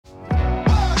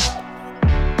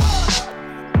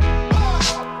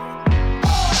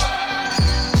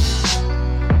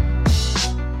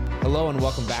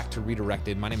welcome back to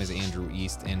Redirected. My name is Andrew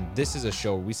East, and this is a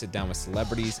show where we sit down with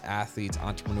celebrities, athletes,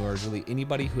 entrepreneurs, really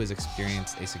anybody who has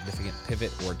experienced a significant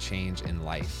pivot or change in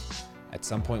life. At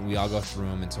some point, we all go through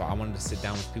them, and so I wanted to sit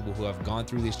down with people who have gone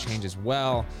through these changes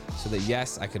well, so that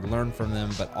yes, I could learn from them,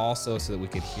 but also so that we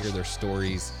could hear their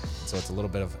stories. And so it's a little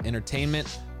bit of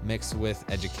entertainment mixed with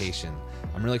education.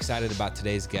 I'm really excited about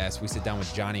today's guest. We sit down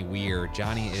with Johnny Weir.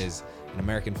 Johnny is an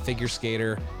American figure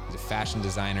skater, he's a fashion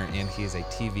designer, and he is a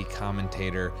TV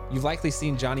commentator. You've likely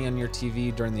seen Johnny on your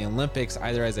TV during the Olympics,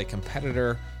 either as a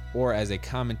competitor or as a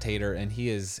commentator, and he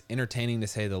is entertaining to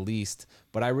say the least.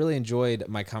 But I really enjoyed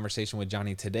my conversation with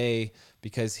Johnny today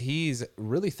because he's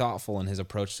really thoughtful in his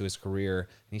approach to his career,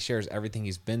 and he shares everything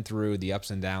he's been through, the ups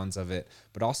and downs of it,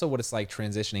 but also what it's like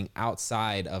transitioning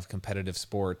outside of competitive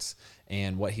sports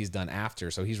and what he's done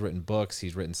after. So he's written books,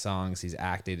 he's written songs, he's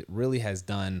acted, really has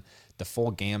done the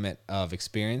full gamut of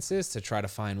experiences to try to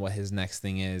find what his next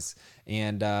thing is.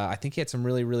 And I think he had some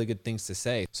really, really good things to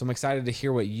say. So I'm excited to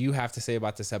hear what you have to say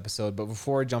about this episode. But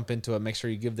before I jump into it, make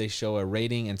sure you give this show a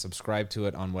rating and subscribe to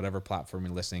it on whatever platform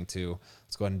you're listening to.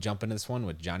 Let's go ahead and jump into this one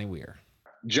with Johnny Weir.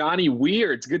 Johnny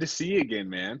Weir, it's good to see you again,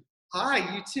 man.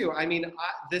 Hi, you too. I mean,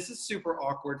 this is super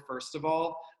awkward, first of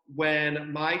all,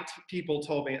 when my people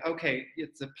told me, okay,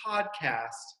 it's a podcast,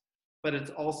 but it's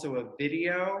also a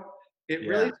video. It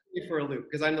really threw me for a loop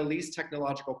because I'm the least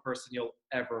technological person you'll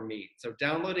ever meet. So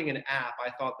downloading an app, I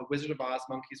thought the Wizard of Oz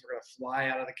monkeys were going to fly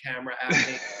out of the camera at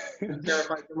me. I'm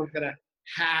terrified someone's going to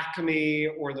hack me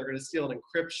or they're going to steal an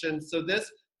encryption. So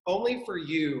this, only for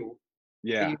you,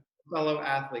 fellow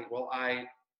athlete, will I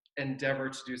endeavor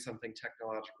to do something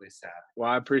technologically savvy. Well,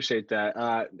 I appreciate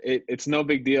that. It's no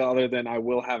big deal other than I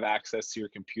will have access to your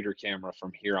computer camera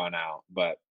from here on out,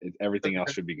 but everything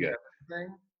else should be good.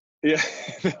 Yeah,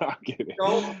 no, I'm kidding.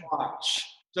 Don't watch.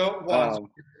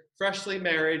 Freshly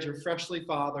married, you're freshly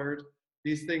fathered.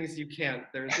 These things you can't.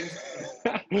 There are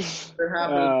things that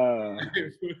happen.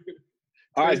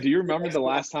 All right, do you remember the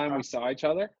last time we saw each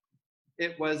other?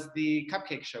 It was the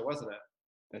Cupcake Show, wasn't it?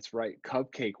 That's right,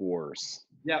 Cupcake Wars.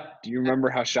 Yep. Do you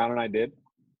remember how Sean and I did?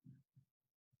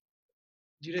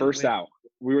 First out.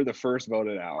 We were the first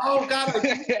voted out. Oh, God,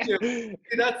 See,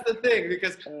 that's the thing,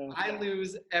 because I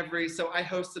lose so I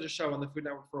hosted a show on the Food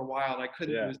Network for a while, and I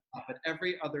couldn't lose that. But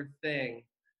every other thing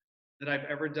that I've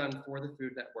ever done for the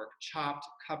Food Network, Chopped,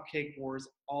 Cupcake Wars,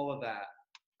 all of that,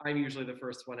 I'm usually the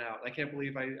first one out. I can't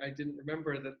believe I didn't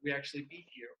remember that we actually beat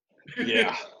you.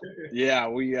 Yeah,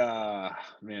 we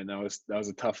man, that was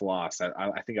a tough loss.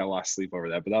 I think I lost sleep over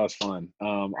that, but that was fun.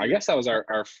 I guess that was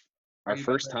our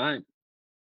first time.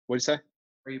 What'd you say?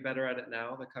 Are you better at it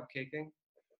now, the cupcaking?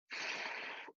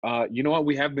 You know what?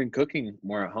 We have been cooking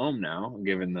more at home now,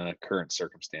 given the current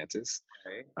circumstances.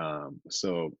 Okay.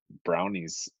 So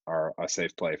brownies are a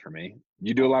safe play for me.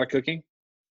 You do a lot of cooking?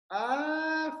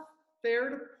 Fair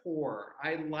to poor.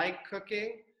 I like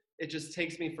cooking. It just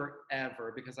takes me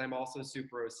forever because I'm also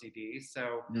super OCD.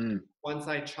 So once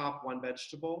I chop one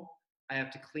vegetable, I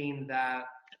have to clean that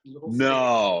little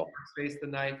space, the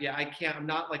knife. Yeah, I can't. I'm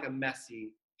not like a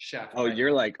messy chef. Oh,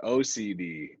 you're like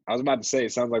OCD. I was about to say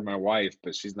it sounds like my wife,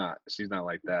 but she's not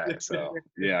like that. So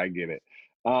yeah, I get it.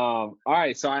 All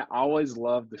right. So I always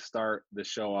love to start the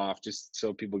show off just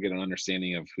so people get an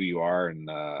understanding of who you are and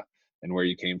where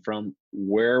you came from.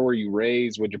 Where were you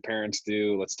raised? What'd your parents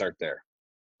do? Let's start there.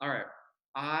 All right.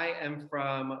 I am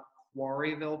from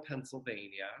Quarryville,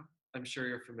 Pennsylvania. I'm sure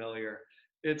you're familiar.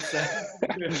 It's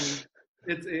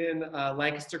it's in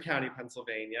Lancaster County,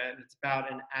 Pennsylvania, and it's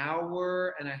about an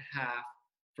hour and a half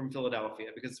from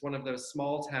Philadelphia because it's one of those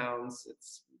small towns.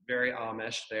 It's very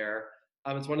Amish there.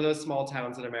 It's one of those small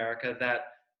towns in America that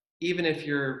even if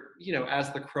you're,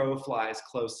 as the crow flies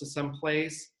close to some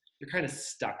place, you're kind of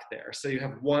stuck there. So you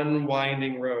have one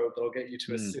winding road that'll get you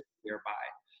to a city nearby.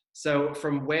 So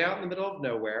from way out in the middle of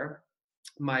nowhere,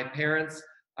 my parents,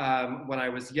 when I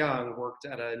was young, worked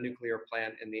at a nuclear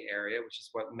plant in the area, which is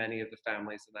what many of the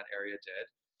families in that area did.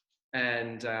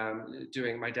 And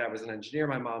my dad was an engineer,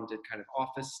 my mom did kind of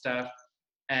office stuff.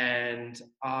 And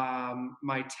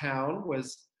my town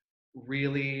was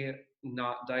really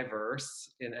not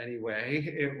diverse in any way.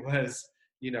 It was,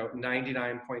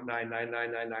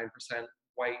 99.99999%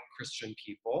 white Christian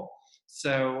people.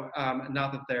 So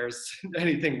not that there's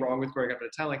anything wrong with growing up in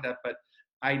a town like that, but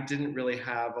I didn't really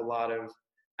have a lot of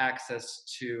access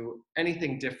to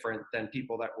anything different than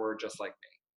people that were just like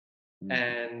me.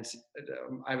 And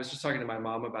I was just talking to my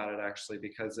mom about it actually,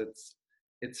 because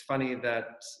it's funny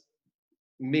that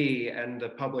me and the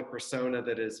public persona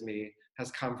that is me has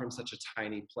come from such a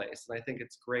tiny place. And I think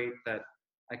it's great that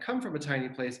I come from a tiny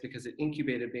place because it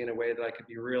incubated me in a way that I could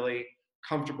be really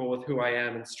comfortable with who I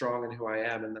am and strong in who I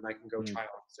am, and then I can go try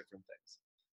all these different things.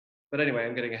 But anyway,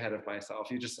 I'm getting ahead of myself.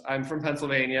 I'm from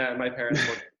Pennsylvania, and my parents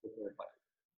work in the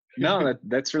No,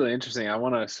 that's really interesting. I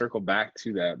want to circle back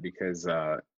to that because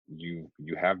you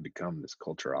have become this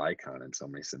cultural icon in so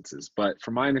many senses. But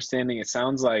from my understanding, it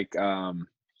sounds like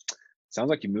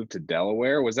you moved to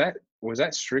Delaware. Was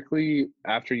that strictly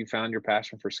after you found your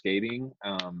passion for skating?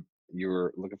 You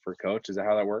were looking for a coach. Is that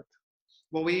how that worked?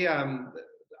 Well,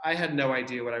 I had no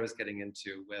idea what I was getting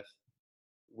into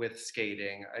with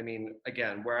skating. I mean,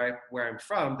 again, where I'm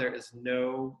from, there is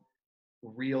no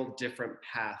real different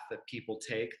path that people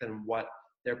take than what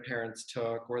their parents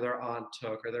took or their aunt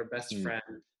took or their best friend.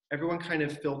 Everyone kind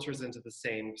of filters into the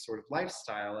same sort of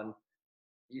lifestyle, and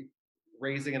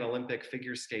raising an Olympic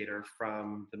figure skater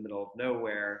from the middle of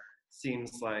nowhere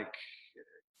seems like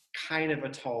kind of a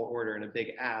tall order and a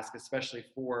big ask, especially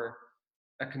for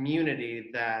a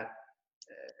community that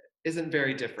isn't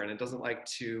very different. It doesn't like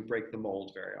to break the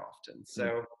mold very often.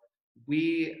 So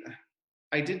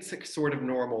I did sort of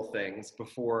normal things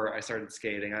before I started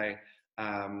skating. I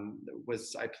can't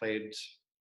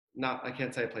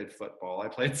say I played football. I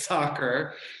played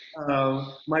soccer.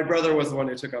 My brother was the one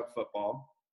who took up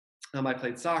football. I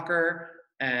played soccer,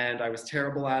 and I was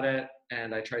terrible at it.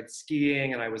 And I tried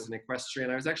skiing, and I was an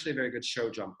equestrian. I was actually a very good show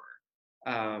jumper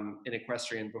in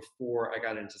equestrian before I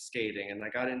got into skating. And I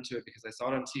got into it because I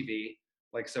saw it on TV,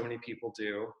 like so many people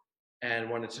do, and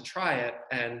wanted to try it.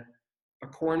 And a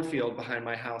cornfield behind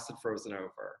my house had frozen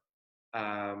over.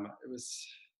 It was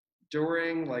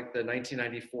during like the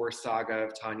 1994 saga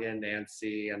of Tanya and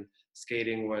Nancy, and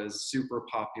skating was super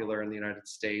popular in the United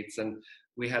States. And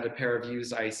we had a pair of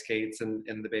used ice skates in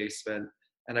the basement.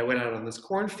 And I went out on this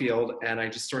cornfield, and I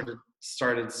just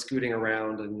started scooting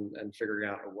around and figuring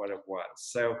out what it was.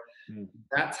 So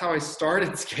that's how I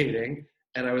started skating.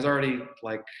 And I was already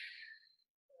like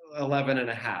 11 and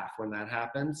a half when that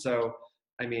happened. So,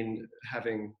 I mean,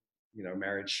 having,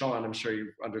 married Sean, I'm sure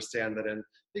you understand that in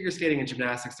figure skating and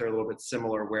gymnastics, they're a little bit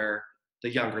similar, where the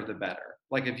younger, the better.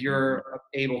 Like if you're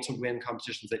able to win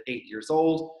competitions at 8 years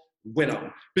old, win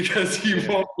them, because you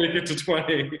won't make it to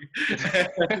 20.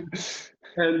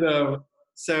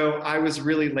 So I was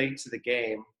really late to the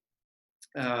game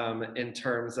in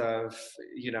terms of,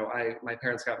 my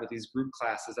parents got me these group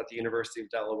classes at the University of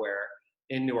Delaware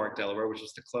in Newark, Delaware, which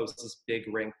was the closest big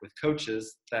rink with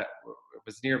coaches that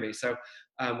was near me. So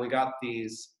we got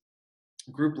these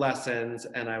group lessons,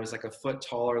 and I was like a foot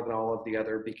taller than all of the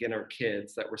other beginner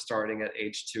kids that were starting at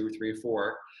age 2, 3,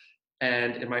 4.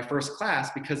 And in my first class,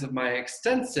 because of my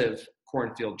extensive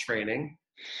cornfield training,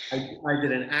 I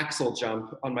did an axle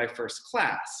jump on my first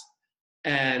class.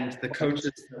 And the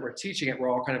coaches that were teaching it were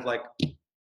all kind of like,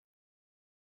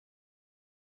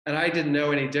 and I didn't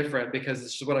know any different because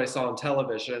it's just what I saw on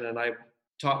television, and I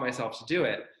taught myself to do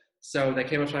it. So they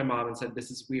came up to my mom and said,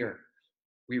 "This is weird.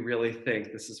 We really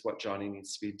think this is what Johnny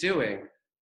needs to be doing."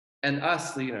 And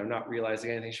us, not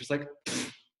realizing anything, she was like,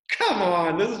 "Come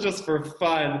on, this is just for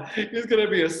fun. He's going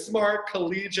to be a smart,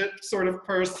 collegiate sort of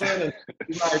person and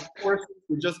ride horses.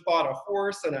 We just bought a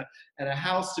horse and a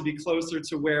house to be closer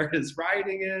to where his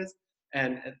riding is."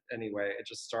 And anyway, it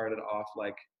just started off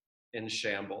like in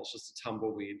shambles, just a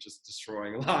tumbleweed, just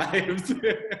destroying lives.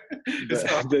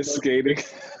 The skating.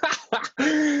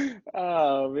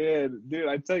 Oh man, dude!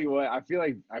 I tell you what, I feel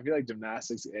like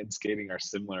gymnastics and skating are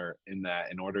similar in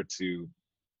that in order to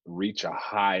reach a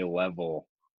high level,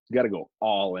 you got to go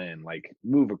all in, like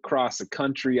move across the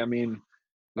country. I mean,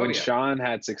 when Sean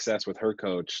had success with her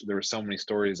coach, there were so many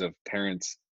stories of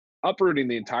parents uprooting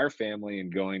the entire family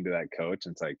and going to that coach.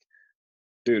 And it's like,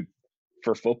 dude,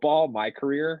 for football, my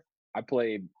career, I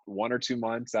played 1 or 2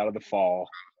 months out of the fall,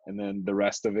 and then the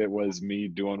rest of it was me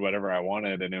doing whatever I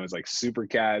wanted, and it was like super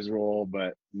casual,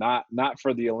 but not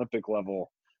for the Olympic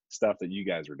level stuff that you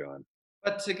guys were doing.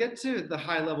 But to get to the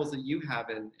high levels that you have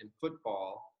in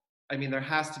football, I mean, there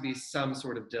has to be some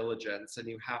sort of diligence, and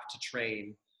you have to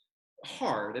train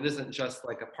hard. It isn't just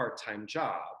like a part-time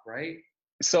job, right?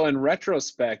 So in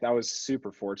retrospect, I was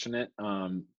super fortunate.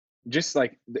 Just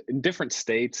like in different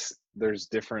states, there's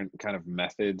different kind of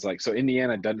methods. Like, so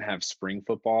Indiana doesn't have spring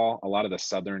football. A lot of the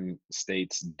southern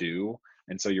states do.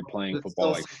 And so you're playing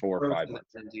football like 4 or 5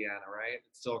 months. Indiana, right?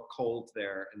 It's still cold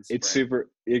there in spring. It's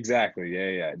super, exactly.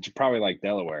 Yeah. Probably like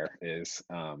Delaware is.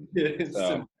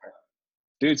 So,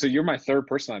 dude, so you're my third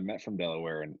person I've met from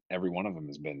Delaware, and every one of them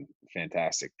has been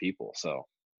fantastic people. So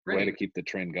way to keep the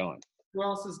trend going. Who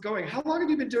else is going? How long have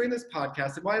you been doing this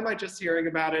podcast? And why am I just hearing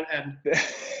about it? And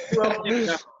who else do you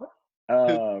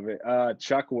know?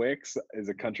 Chuck Wicks is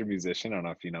a country musician. I don't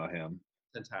know if you know him.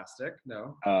 Fantastic.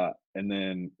 No, And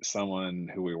then someone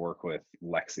who we work with,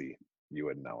 Lexi, you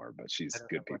wouldn't know her, but I she's don't know.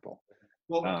 good people.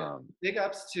 Well, Um, big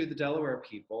ups to the Delaware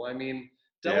people. I mean,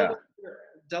 yeah, Delaware,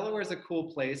 Delaware is a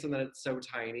cool place, and then it's so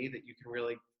tiny that you can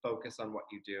really focus on what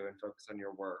you do and focus on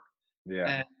your work.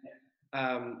 yeah. And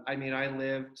I mean, I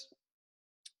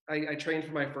trained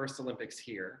for my first Olympics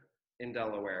here in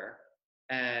Delaware,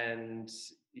 and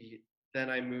then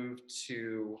I moved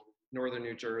to northern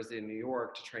New Jersey and New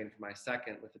York to train for my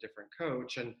second with a different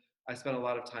coach. And I spent a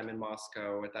lot of time in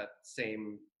Moscow at that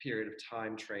same period of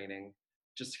time training,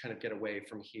 just to kind of get away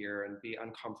from here and be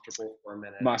uncomfortable for a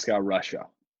minute. Moscow, Russia,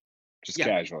 just Yeah,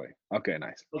 casually. Okay,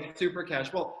 nice. super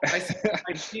casual. I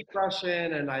speak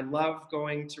Russian and I love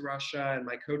going to Russia, and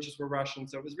my coaches were Russian,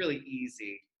 so it was really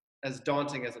easy, as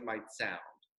daunting as it might sound.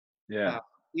 Yeah. Uh,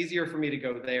 Easier for me to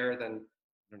go there than,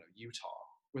 I don't know, Utah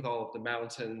with all of the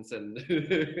mountains and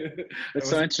It's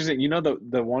so interesting. You know,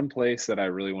 the one place that I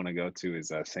really want to go to is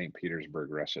St.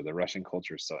 Petersburg, Russia. The Russian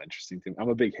culture is so interesting to me. I'm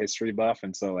a big history buff,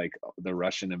 and so like the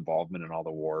Russian involvement in all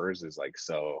the wars is like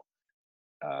so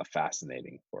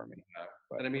fascinating for me.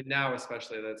 and I mean now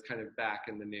especially that's kind of back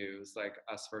in the news, like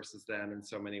us versus them in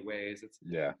so many ways. It's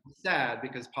Yeah. sad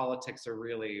because politics are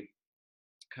really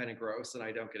kind of gross, and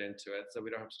I don't get into it, so we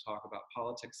don't have to talk about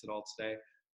politics at all today.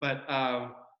 But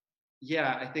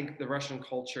yeah, I think the Russian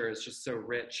culture is just so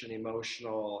rich and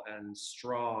emotional and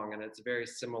strong, and it's very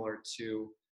similar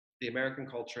to the American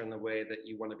culture in the way that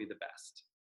you want to be the best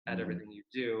at Mhm. everything you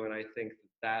do. And I think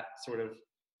that sort of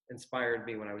inspired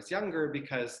me when I was younger,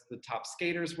 because the top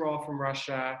skaters were all from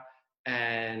Russia,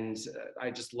 and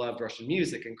I just loved Russian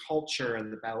music and culture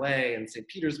and the ballet and St.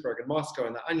 Petersburg and Moscow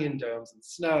and the onion domes and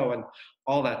snow and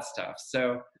all that stuff.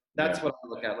 So that's Yeah. what I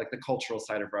look at, like the cultural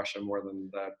side of Russia more than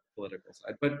the political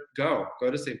side. But go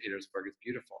to St. Petersburg. It's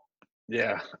beautiful.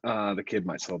 Yeah. The kid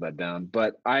might slow that down.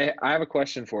 But I have a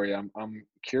question for you. I'm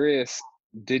curious.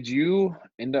 Did you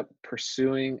end up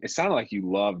pursuing? It sounded like you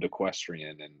loved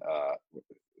equestrian and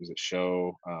was it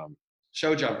Show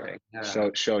jumping. Yeah.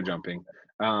 show jumping.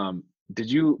 Um, did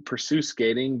you pursue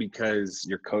skating because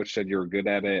your coach said you were good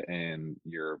at it and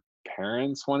your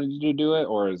parents wanted you to do it,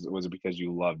 or was it because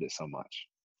you loved it so much?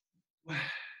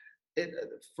 It,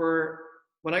 for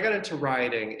when I got into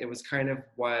riding, it was kind of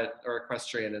or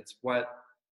equestrian, it's what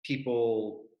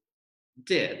people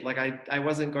did. Like I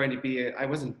wasn't going to be, I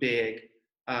wasn't big.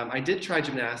 I did try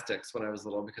gymnastics when I was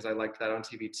little because I liked that on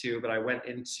TV too, but I went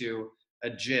into a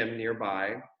gym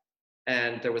nearby,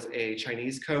 and there was a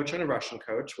Chinese coach and a Russian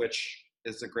coach, which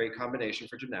is a great combination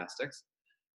for gymnastics.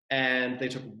 And they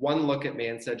took one look at me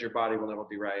and said, "Your body will never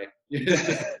be right."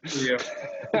 Just for you.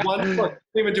 One look.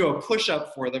 They would do a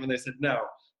push-up for them, and they said no.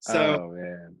 So Oh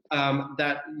man.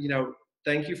 that,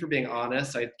 thank you for being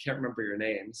honest. I can't remember your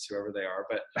names, whoever they are,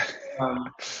 but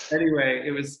anyway,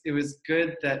 it was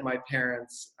good that my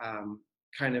parents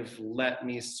kind of let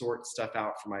me sort stuff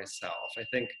out for myself. I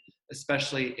think,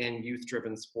 especially in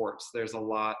youth-driven sports, there's a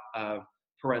lot of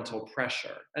parental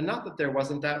pressure, and not that there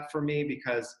wasn't that for me,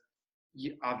 because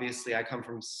obviously I come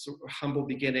from humble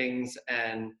beginnings,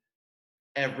 and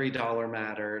every dollar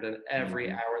mattered, and every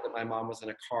Mhm. hour that my mom was in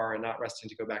a car and not resting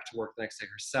to go back to work the next day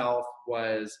herself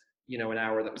was, an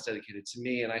hour that was dedicated to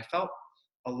me. And I felt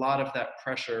a lot of that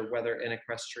pressure, whether in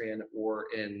equestrian or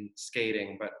in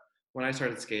skating. But when I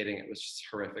started skating, it was just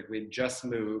horrific. We had just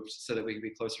moved so that we could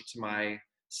be closer to my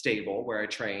stable where I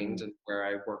trained Mhm. and where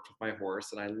I worked with my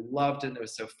horse, and I loved it, and it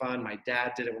was so fun. My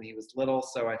dad did it when he was little,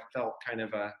 so I felt kind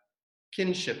of a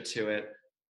kinship to it.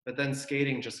 But then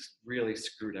skating just really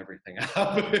screwed everything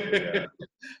up Yeah.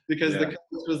 because the Yeah.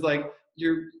 coach was like,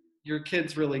 your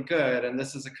kid's really good, and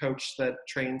this is a coach that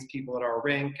trains people at our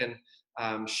rink, and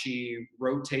she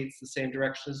rotates the same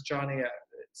direction as Johnny.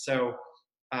 So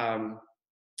um,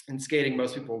 in skating,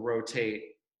 most people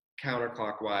rotate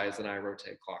counterclockwise, and I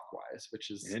rotate clockwise, which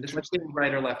is, it's like being Interesting.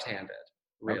 right or left-handed,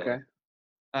 really. Okay.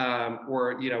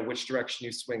 Or which direction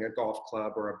you swing a golf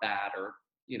club or a bat, or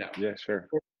Yeah, sure.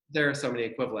 there are so many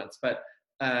equivalents, but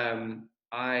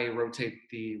I rotate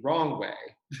the wrong way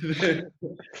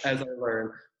as I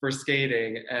learned for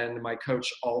skating, and my coach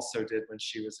also did when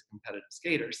she was a competitive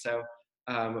skater. So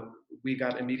we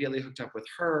got immediately hooked up with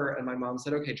her, and my mom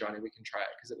said, "Okay, Johnny, we can try it,"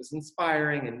 because it was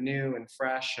inspiring and new and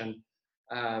fresh, and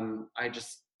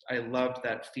I loved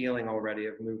that feeling already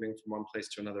of moving from one place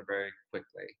to another very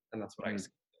quickly, and that's what I Mm. used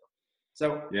to do.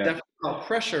 So Yeah. definitely felt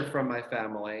pressure from my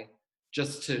family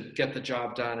just to get the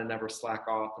job done and never slack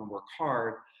off and work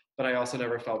hard. But I also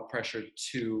never felt pressured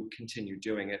to continue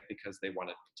doing it because they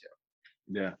wanted me to.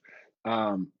 Yeah.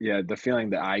 Yeah, the feeling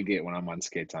that I get when I'm on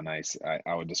skates on ice,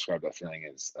 I would describe that feeling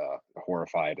as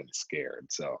horrified and scared.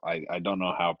 So I don't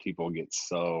know how people get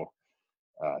so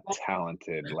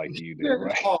talented like you do, You're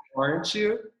right? tall, aren't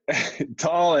you?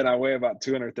 Tall, and I weigh about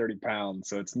 230 pounds,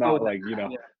 so it's Oh, not like, yeah.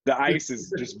 the ice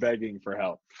is just begging for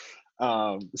help.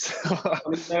 So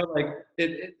Like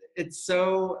it's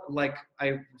so like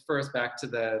I refer us back to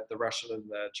the Russian and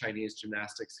the Chinese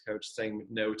gymnastics coach saying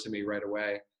no to me right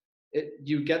away.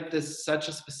 You get this such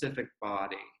a specific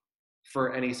body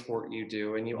for any sport you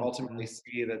do, and you ultimately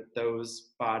see that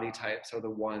those body types are the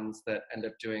ones that end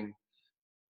up doing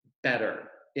better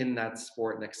in that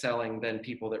sport and excelling than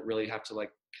people that really have to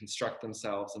like construct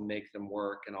themselves and make them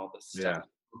work and all this stuff.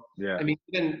 yeah, yeah, I mean,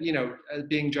 even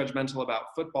being judgmental about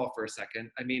football for a second.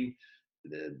 I mean,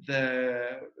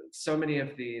 the so many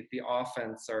of the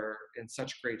offense are in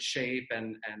such great shape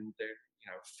and they're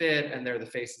fit and they're the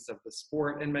faces of the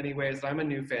sport in many ways. I'm a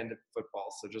new fan of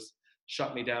football, so just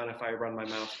shut me down if I run my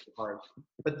mouth too hard.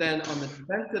 But then on the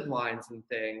defensive lines and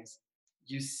things,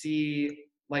 you see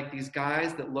like these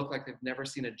guys that look like they've never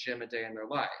seen a gym a day in their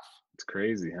life, it's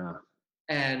crazy, huh?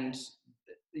 and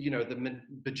the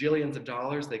bajillions of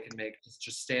dollars they can make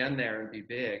just stand there and be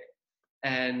big,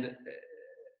 and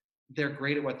they're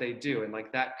great at what they do, and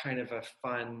like that kind of a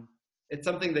fun, it's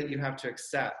something that you have to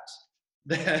accept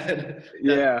that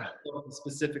Yeah.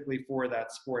 specifically for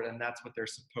that sport, and that's what they're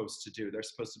supposed to do. They're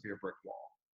supposed to be a brick wall.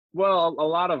 Well, a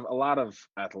lot of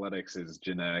athletics is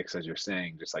genetics, as you're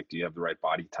saying. Just like, do you have the right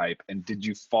body type, and did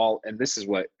you fall? And this is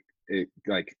what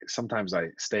like sometimes I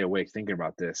stay awake thinking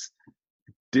about this.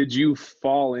 Did you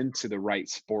fall into the right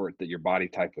sport that your body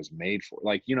type was made for?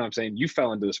 Like, what I'm saying? You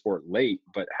fell into the sport late,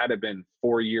 but had it been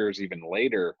 4 years even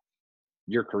later,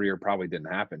 your career probably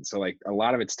didn't happen. So like a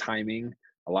lot of it's timing,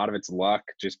 a lot of it's luck,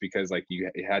 just because like you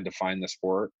had to find the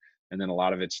sport, and then a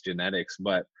lot of it's genetics.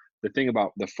 But the thing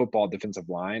about the football defensive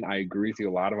line, I agree with you.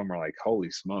 A lot of them are like,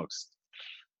 holy smokes,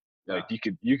 like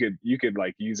you could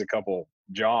like use a couple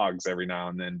jogs every now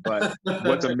and then. But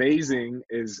what's amazing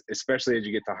is, especially as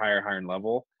you get to higher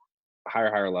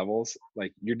levels,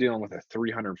 like you're dealing with a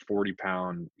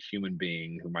 340-pound human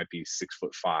being who might be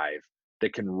 6'5"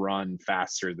 that can run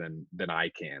faster than I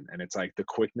can, and it's like the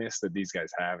quickness that these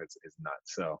guys have is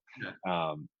nuts. So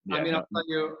I mean, I'll tell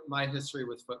you my history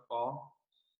with football.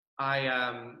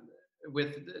 I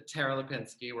with Tara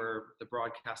Lipinski, we're the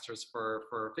broadcasters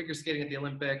for figure skating at the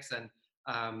Olympics, and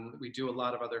we do a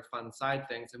lot of other fun side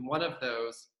things. And one of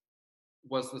those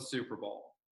was the Super Bowl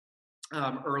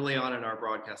early on in our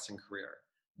broadcasting career.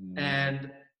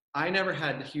 And I never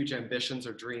had huge ambitions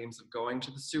or dreams of going to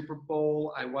the Super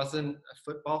Bowl. I wasn't a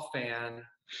football fan.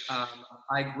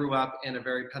 I grew up in a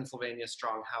very Pennsylvania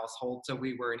strong household, so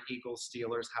we were an Eagles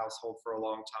Steelers household for a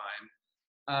long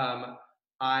time.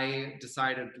 I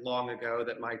decided long ago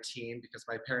that my team, because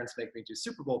my parents make me do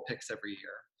Super Bowl picks every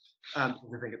year, I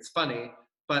think it's funny,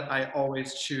 but I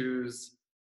always choose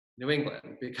New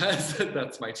England because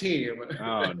that's my team.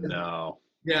 Oh no.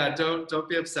 Yeah, don't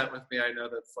be upset with me. I know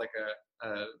that's like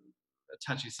a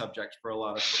touchy subject for a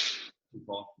lot of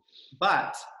people,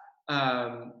 but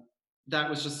that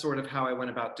was just sort of how I went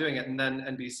about doing it. And then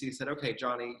NBC said, "Okay,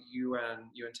 Johnny, you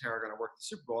and Tara are going to work the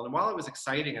Super Bowl." And while it was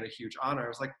exciting and a huge honor, I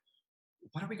was like,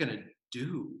 "What are we going to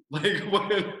do? Like,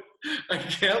 what? I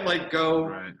can't like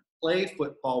go play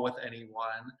football with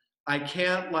anyone. I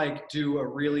can't like do a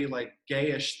really like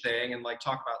gayish thing and like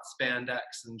talk about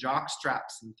spandex and jock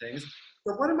straps and things.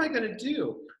 So what am I going to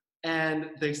do?" And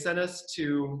they sent us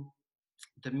to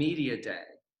the media day,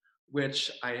 which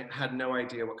I had no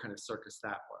idea what kind of circus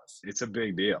that was. It's a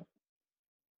big deal.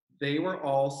 They were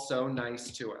all so nice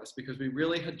to us because we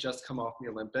really had just come off the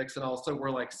Olympics, and also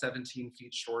we're like 17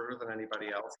 feet shorter than anybody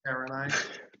else, Tara and I.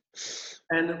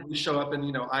 And we show up,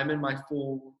 and I'm in my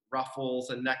full ruffles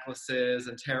and necklaces,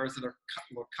 and Tara's in her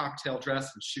little cocktail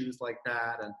dress and shoes like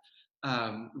that,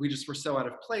 and we just were so out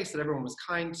of place that everyone was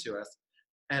kind to us.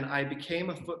 And I became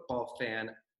a football fan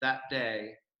that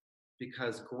day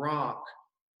because Gronk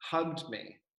hugged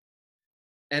me,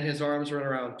 and his arms ran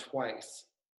around twice.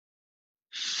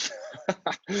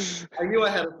 I knew I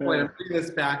had a point. I'm bringing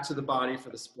this back to the body for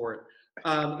the sport.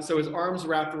 So his arms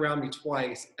wrapped around me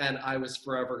twice, and I was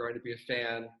forever going to be a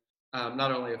fan,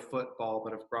 not only of football,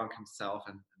 but of Gronk himself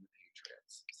and the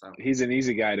Patriots. So he's an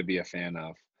easy guy to be a fan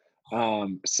of.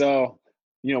 So,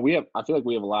 I feel like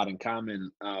we have a lot in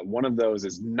common. One of those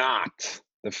is not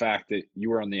the fact that you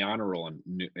were on the honor roll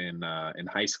in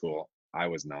high school. I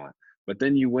was not. But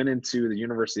then you went into the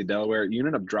University of Delaware. You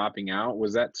ended up dropping out.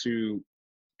 Was that to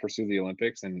pursue the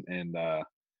Olympics and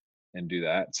do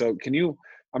that? So can you?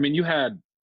 I mean, you had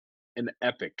an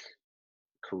epic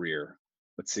career.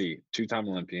 let's see, two-time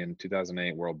Olympian,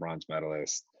 2008 world bronze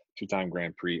medalist, two-time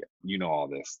Grand Prix. You know all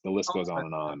this. The list goes on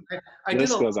and on. I The did a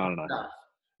list lot goes of on and on.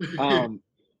 stuff.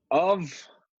 Of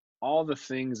all the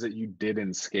things that you did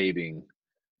in skating,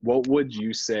 what would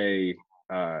you say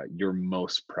you're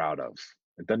most proud of?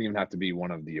 It doesn't even have to be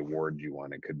one of the awards you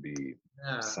won. It could be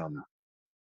Yeah. some.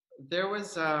 There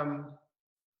was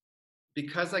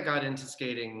because I got into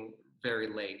skating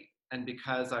very late, and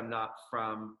because I'm not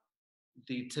from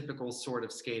the typical sort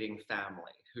of skating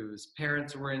family whose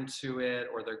parents were into it,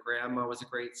 or their grandma was a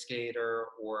great skater,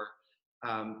 or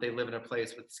they live in a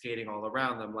place with skating all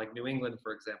around them. Like New England,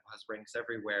 for example, has rinks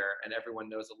everywhere, and everyone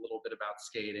knows a little bit about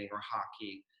skating or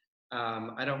hockey.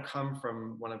 I don't come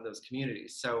from one of those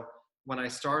communities. So when I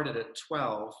started at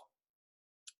 12,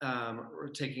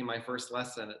 taking my first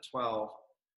lesson at 12,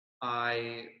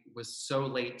 I was so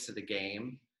late to the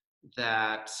game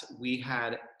that we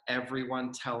had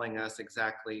everyone telling us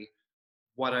exactly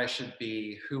what I should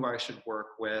be, who I should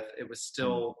work with. It was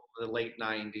still the late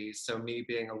 90s, so me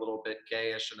being a little bit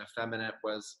gayish and effeminate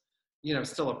was,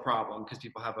 still a problem because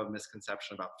people have a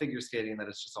misconception about figure skating that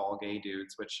it's just all gay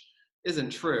dudes, which isn't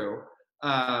true.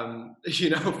 Not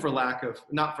for lack of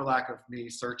me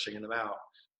searching them out,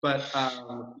 but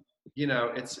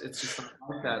it's just not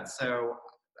like that. So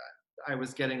I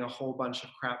was getting a whole bunch of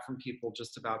crap from people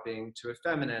just about being too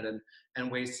effeminate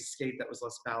and ways to skate that was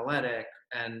less balletic.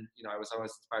 And, I was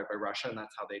always inspired by Russia, and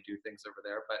that's how they do things over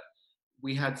there. But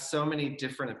we had so many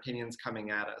different opinions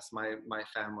coming at us, my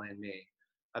family and me,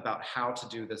 about how to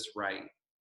do this right,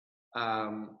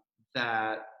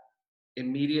 that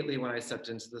immediately when I stepped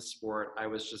into the sport, I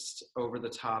was just over the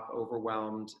top,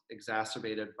 overwhelmed,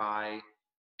 exacerbated by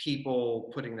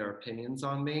people putting their opinions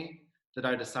on me, that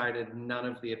I decided none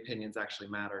of the opinions actually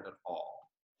mattered at all.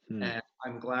 And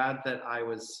I'm glad that I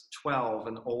was 12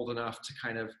 and old enough to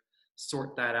kind of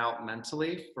sort that out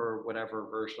mentally for whatever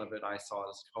version of it I saw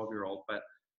as a 12-year-old. But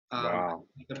Wow.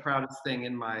 the proudest thing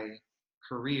in my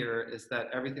career is that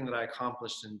everything that I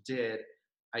accomplished and did,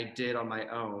 I did on my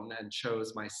own and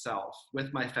chose myself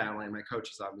with my family and my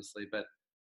coaches, obviously. But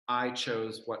I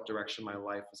chose what direction my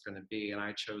life was going to be, and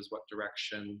I chose what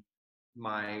direction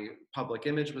my public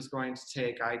image was going to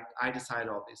take. I decided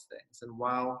all these things. And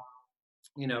while,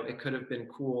 it could have been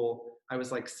cool, I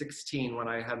was like 16 when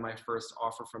I had my first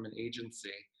offer from an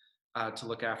agency to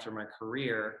look after my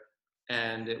career.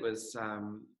 And it was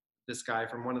this guy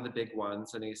from one of the big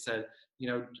ones. And he said,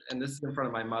 and this is in front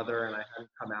of my mother, and I hadn't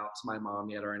come out to my mom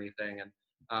yet or anything.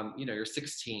 And, you're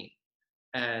 16.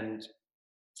 And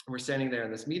we're standing there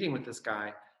in this meeting with this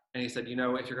guy, and he said, if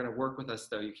you're going to work with us,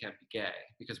 though, you can't be gay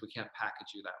because we can't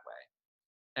package you that way.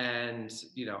 And,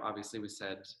 obviously we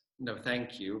said, no,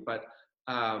 thank you. But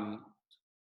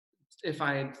if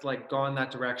I had gone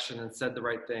that direction and said the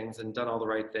right things and done all the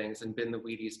right things and been the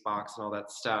Wheaties box and all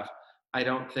that stuff, I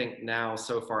don't think now,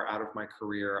 so far out of my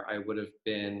career, I would have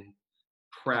been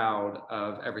proud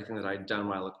of everything that I'd done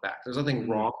when I look back. There's nothing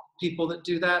wrong with people that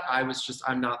do that. I'm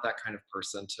not that kind of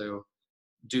person to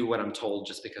do what I'm told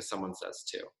just because someone says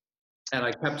to. And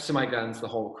I kept to my guns the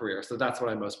whole career. So that's what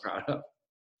I'm most proud of.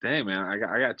 Dang, man, I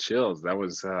got chills. That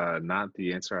was not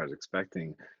the answer I was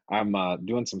expecting. I'm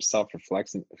doing some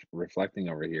reflecting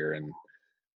over here, and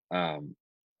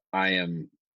I am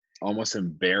almost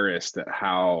embarrassed at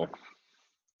how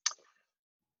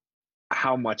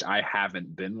much I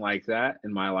haven't been like that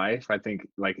in my life. I think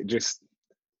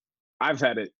I've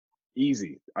had it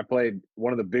easy. I played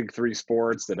one of the big three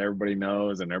sports that everybody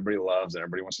knows and everybody loves and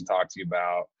everybody wants to talk to you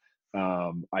about.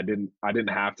 I didn't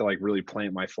have to really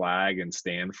plant my flag and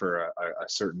stand for a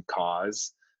certain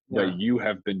cause. Yeah. But you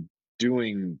have been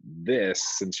doing this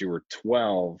since you were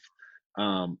 12.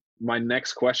 My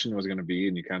next question was going to be,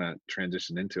 and you kind of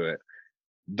transitioned into it,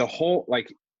 the whole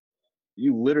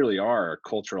you literally are a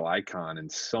cultural icon in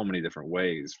so many different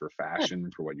ways, for fashion,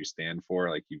 for what you stand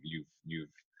for. You've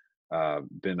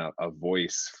been a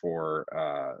voice for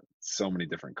so many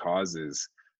different causes.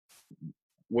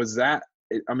 Was that?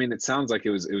 I mean, it sounds like it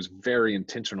was very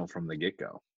intentional from the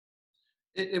get-go.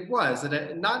 It was,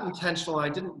 and not intentional. I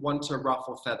didn't want to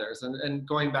ruffle feathers. And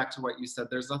going back to what you said,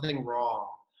 there's nothing wrong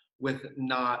with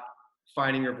not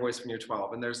finding your voice when you're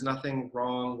 12, and there's nothing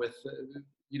wrong with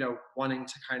wanting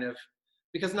to kind of,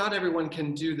 because not everyone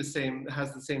can do the same,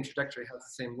 has the same trajectory, has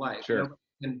the same life. Sure. No one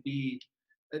can be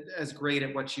as great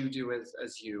at what you do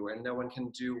as you, and no one can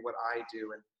do what I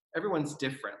do, and everyone's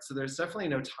different. So there's definitely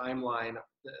no timeline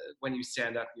when you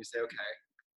stand up and you say, okay,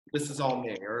 this is all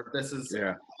me, or this is,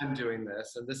 I'm doing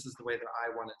this, and this is the way that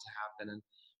I want it to happen. And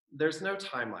there's no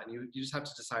timeline. You just have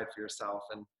to decide for yourself.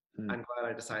 And I'm glad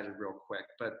I decided real quick.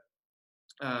 But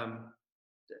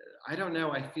I don't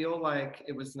know. I feel like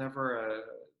it was never a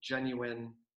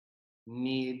genuine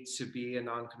need to be a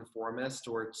nonconformist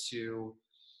or to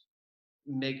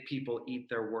make people eat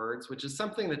their words, which is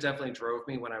something that definitely drove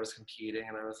me when I was competing.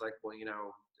 And I was like, well,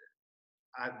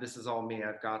 this is all me.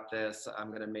 I've got this. I'm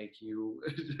going to make you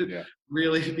Yeah.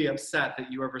 really be upset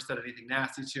that you ever said anything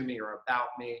nasty to me or about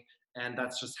me. And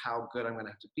that's just how good I'm going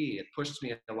to have to be. It pushed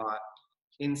me a lot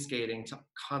in skating to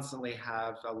constantly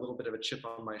have a little bit of a chip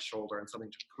on my shoulder and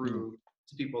something to prove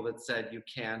to people that said you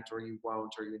can't or you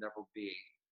won't or you never be.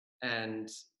 And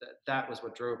that was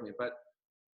what drove me. But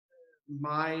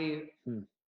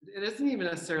it isn't even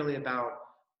necessarily about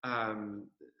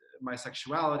my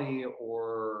sexuality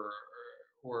or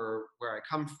where I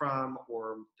come from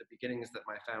or the beginnings that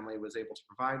my family was able to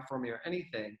provide for me or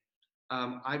anything.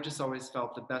 I've just always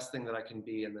felt the best thing that I can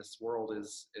be in this world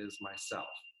is myself.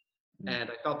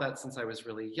 And I felt that since I was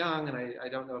really young, and I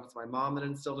don't know if it's my mom that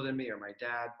instilled it in me or my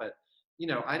dad, but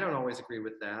I don't always agree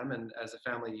with them. And as a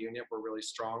family unit, we're really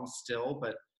strong still,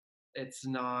 but it's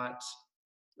not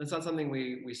something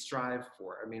we strive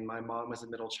for. I mean, my mom was a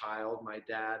middle child. My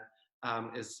dad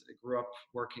grew up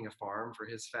working a farm for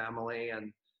his family,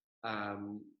 and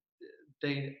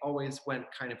they always went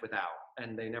kind of without,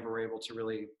 and they never were able to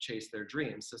really chase their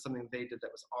dreams. So something they did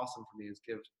that was awesome for me is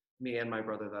give me and my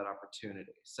brother that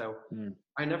opportunity. So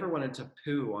I never wanted to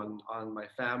poo on my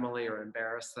family or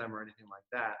embarrass them or anything like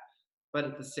that. But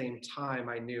at the same time,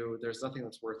 I knew there's nothing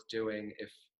that's worth doing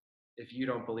if you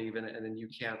don't believe in it, and then you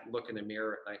can't look in a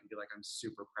mirror at night and be like, I'm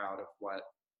super proud of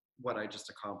what I just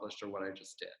accomplished or what I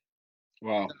just did.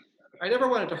 Wow. I never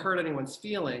wanted to hurt anyone's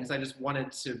feelings. I just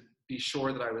wanted to be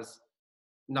sure that I was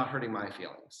not hurting my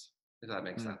feelings, if that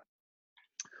makes sense.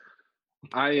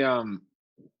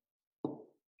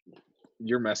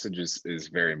 Your message is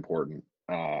very important.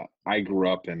 I grew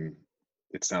up in,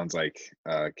 it sounds like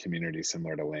a community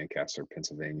similar to Lancaster,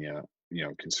 Pennsylvania,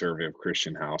 conservative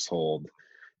Christian household.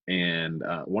 And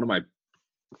one of my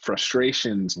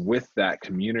frustrations with that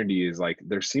community is like,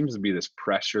 there seems to be this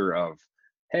pressure of,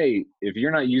 hey, if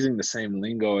you're not using the same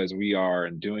lingo as we are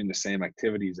and doing the same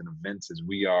activities and events as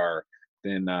we are,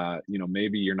 then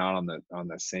maybe you're not on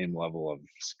the same level of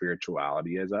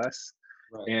spirituality as us.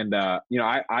 Right. And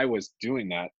I was doing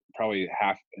that probably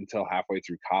until halfway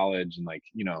through college, and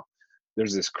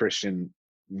there's this Christian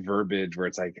verbiage where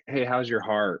it's like, hey, how's your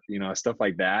heart, stuff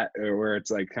like that, where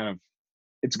it's like kind of,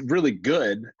 it's really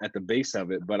good at the base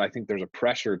of it, but I think there's a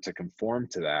pressure to conform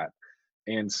to that.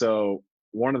 And so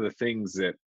one of the things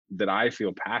that I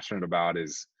feel passionate about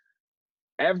is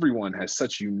everyone has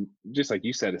just like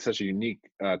you said, it's such a unique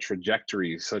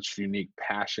trajectory, such unique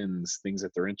passions, things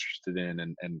that they're interested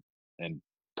in, and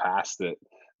paths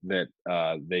that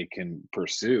they can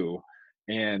pursue.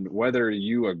 And whether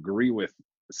you agree with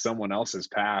someone else's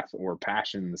path or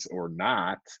passions or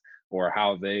not, or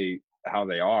how they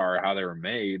were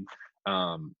made,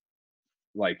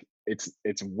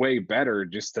 it's way better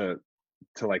just to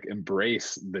like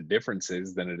embrace the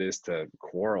differences than it is to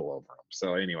quarrel over them.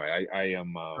 So anyway, I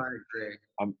am I agree.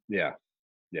 Yeah.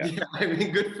 I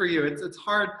mean, good for you. It's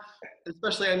hard,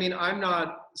 especially, I mean, I'm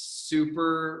not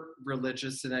super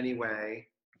religious in any way.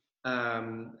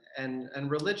 And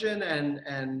religion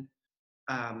and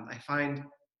I find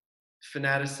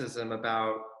fanaticism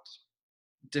about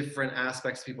different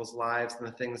aspects of people's lives and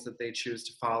the things that they choose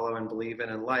to follow and believe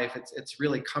in life, it's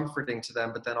really comforting to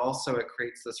them, but then also it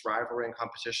creates this rivalry and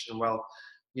competition. Well,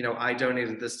 I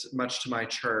donated this much to my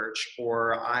church,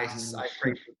 or I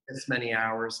prayed this many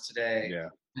hours today. Yeah.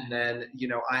 And then,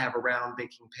 I have a round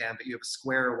baking pan, but you have a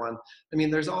square one. I mean,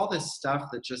 there's all this stuff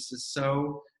that just is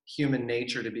so human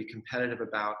nature to be competitive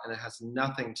about, and it has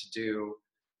nothing to do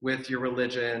with your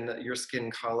religion, your skin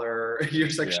color, your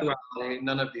sexuality,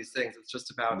 none of these things. It's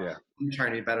just about you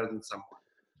trying to be better than someone.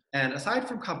 And aside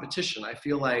from competition, I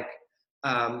feel like,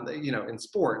 in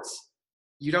sports,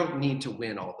 you don't need to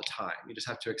win all the time. You just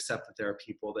have to accept that there are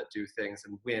people that do things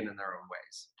and win in their own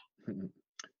ways.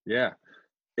 Yeah.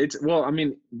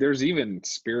 There's even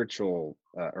spiritual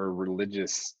or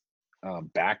religious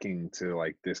backing to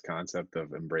like this concept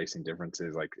of embracing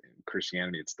differences. Like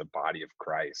Christianity, it's the body of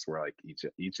Christ, where like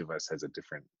each of us has a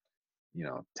different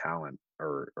talent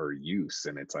or use,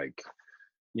 and it's like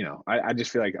I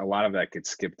just feel like a lot of that gets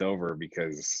skipped over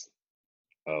because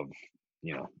of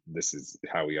this is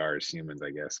how we are as humans,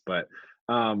 I guess. But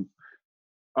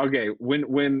okay,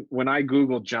 when I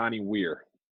Google Johnny Weir,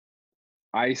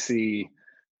 I see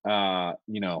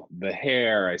the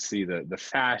hair, I see the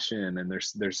fashion, and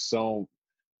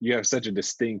you have such a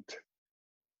distinct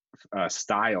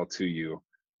style to you.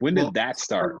 When did that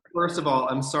start? First of all,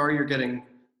 I'm sorry you're getting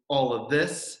all of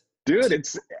this. Dude,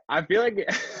 I feel like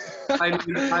I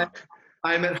mean,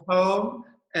 I'm at home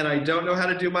and I don't know how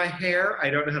to do my hair. I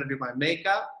don't know how to do my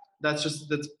makeup. That's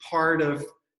part of,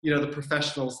 the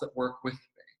professionals that work with me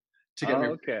to get me.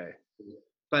 Okay.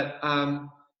 But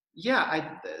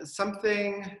yeah,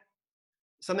 something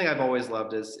I've always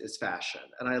loved is fashion,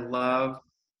 and I love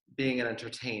being an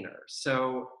entertainer.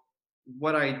 So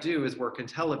what I do is work in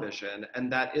television,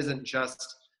 and that isn't just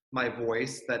my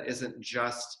voice. That isn't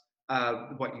just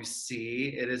what you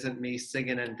see. It isn't me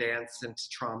singing and dancing to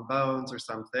trombones or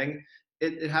something.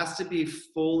 It has to be a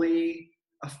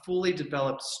fully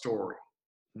developed story.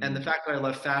 And the fact that I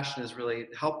love fashion is really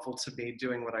helpful to me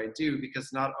doing what I do,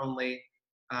 because not only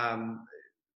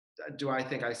do I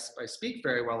think I speak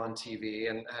very well on TV,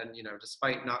 and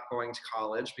despite not going to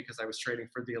college because I was training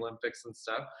for the Olympics and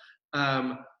stuff,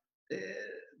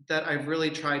 that I've really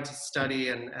tried to study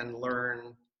and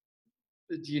learn,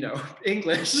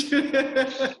 English.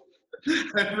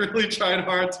 I've really tried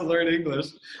hard to learn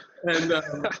English, and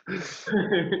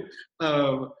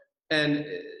and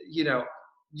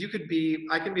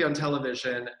I can be on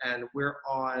television, and we're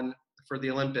on for the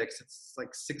Olympics. It's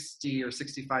like 60 or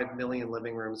 65 million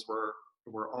living rooms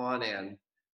we're on in,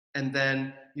 and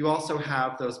then you also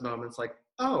have those moments like,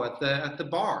 at the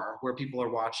bar where people are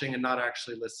watching and not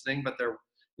actually listening, but they're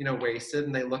wasted,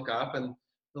 and they look up and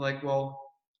they're like, well,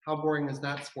 how boring is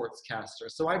that sportscaster?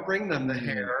 So I bring them the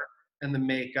hair and the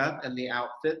makeup and the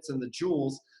outfits and the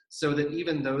jewels, so that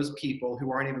even those people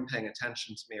who aren't even paying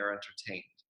attention to me are entertained.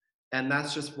 And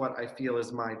that's just what I feel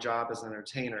is my job as an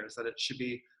entertainer, is that it should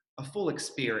be a full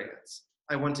experience.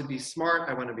 I want to be smart,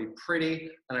 I want to be pretty,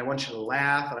 and I want you to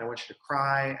laugh, and I want you to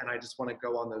cry, and I just want to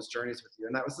go on those journeys with you.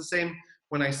 And that was the same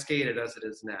when I skated as it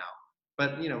is now.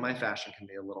 But my fashion can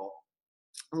be a little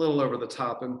over the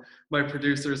top, and my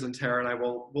producers and Tara and I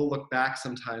will look back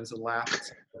sometimes and laugh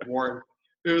at Warren.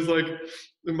 It was like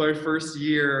in my first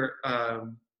year,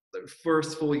 the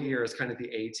first full year as kind of the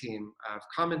A team of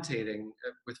commentating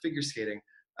with figure skating.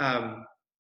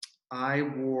 I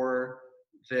wore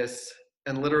this,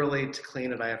 and literally to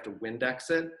clean it, I have to Windex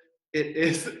it. It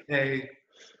is a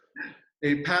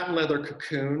patent leather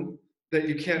cocoon that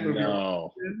you can't move your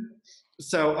arms in.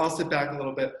 So I'll sit back a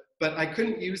little bit, but I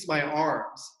couldn't use my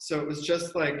arms. So it was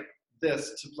just like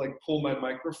this to like pull my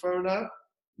microphone up,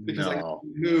 because I couldn't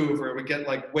move, or it would get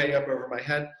like way up over my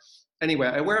head. Anyway,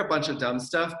 I wear a bunch of dumb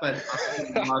stuff, but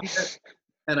I love it,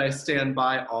 and I stand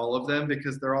by all of them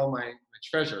because they're all my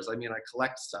treasures. I mean, I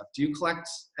collect stuff. Do you collect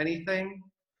anything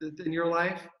in your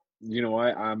life? You know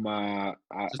what? I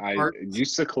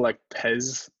used to collect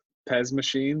Pez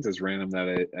machines, as random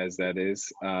as that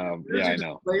is. Yeah, I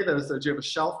know. Play those. So do you have a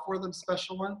shelf for them,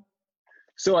 special one?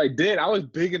 So I did. I was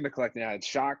big into collecting. I had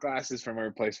shot glasses from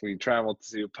every place we traveled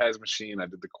to. Pez machine. I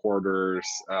did the quarters.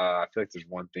 I feel like there's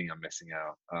one thing I'm missing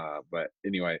out. But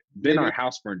anyway, then our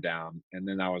house burned down, and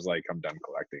then I was like, I'm done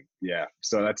collecting. Yeah.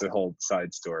 So that's a whole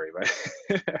side story. But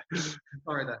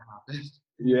sorry that happened.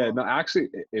 Yeah. No, actually,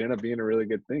 it ended up being a really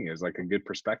good thing. It was like a good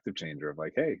perspective changer of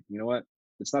like, hey, you know what?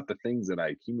 It's not the things that I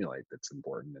accumulate that's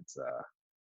important. It's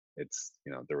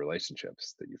the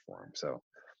relationships that you form. So.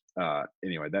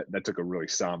 Anyway, that took a really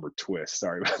somber twist.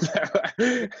 Sorry about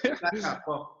that.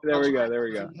 Well, there we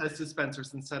go. Has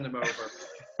dispensers and send them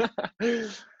over.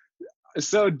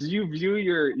 So, do you view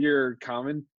your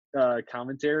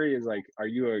commentary as like, are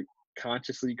you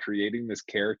consciously creating this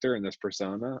character and this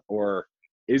persona, or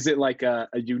is it like a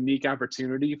unique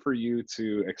opportunity for you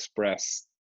to express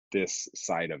this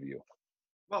side of you?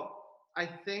 Well, I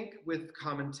think with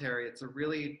commentary, it's a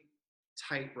really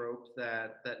tightrope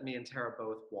that me and Tara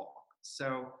both walk.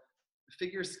 So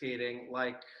figure skating,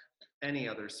 like any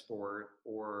other sport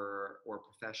or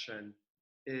profession,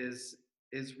 is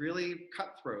really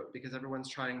cutthroat, because everyone's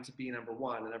trying to be number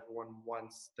one, and everyone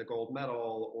wants the gold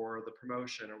medal or the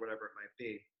promotion or whatever it might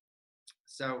be.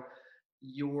 So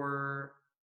your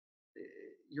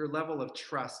level of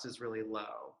trust is really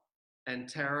low. And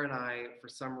Tara and I, for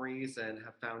some reason,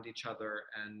 have found each other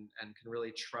and can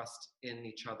really trust in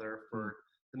each other for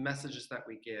the messages that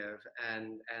we give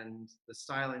and the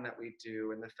styling that we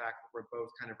do, and the fact that we're both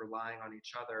kind of relying on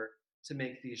each other to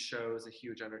make these shows a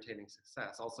huge entertaining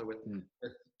success. Also with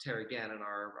Terry Gannon,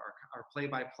 our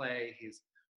play-by-play, he's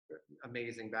an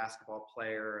amazing basketball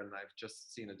player, and I've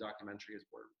just seen a documentary. His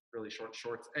really short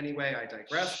shorts. Anyway, I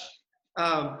digress.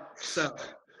 So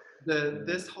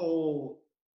this whole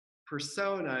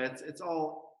persona, it's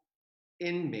all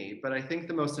in me, but I think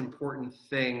the most important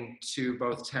thing to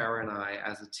both Tara and I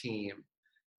as a team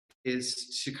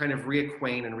is to kind of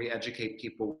reacquaint and re-educate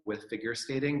people with figure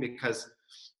skating, because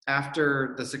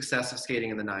after the success of skating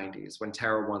in the 90s, when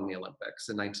Tara won the Olympics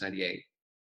in 1998,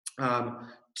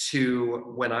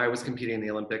 to when I was competing in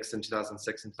the Olympics in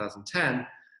 2006 and 2010,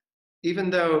 even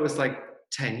though it was like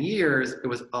 10 years, it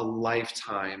was a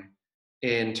lifetime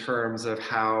in terms of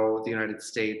how the United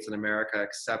States and America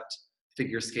accept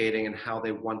figure skating and how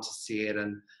they want to see it.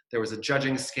 And there was a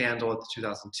judging scandal at the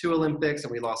 2002 Olympics,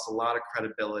 and we lost a lot of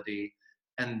credibility.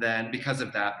 And then because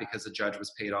of that, because the judge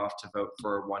was paid off to vote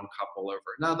for one couple over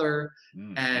another,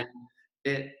 and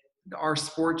it our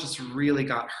sport just really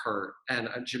got hurt. And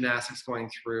gymnastics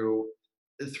going through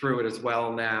it as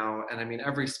well now. And I mean,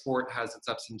 every sport has its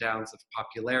ups and downs of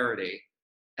popularity.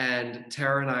 And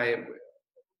Tara and I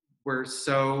were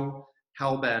so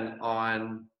hell-bent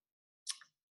on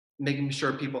making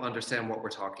sure people understand what we're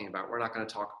talking about. We're not going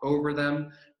to talk over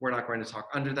them, we're not going to talk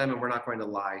under them, and we're not going to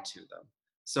lie to them.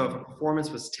 So if a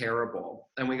performance was terrible,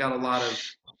 and we got a lot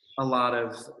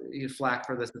of flack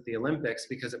for this at the Olympics,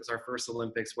 because it was our first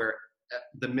Olympics where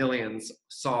the millions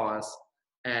saw us,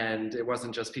 and it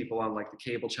wasn't just people on like the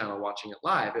cable channel watching it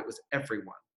live, it was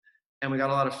everyone. And we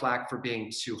got a lot of flack for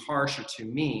being too harsh or too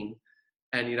mean.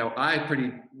 And I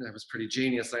was pretty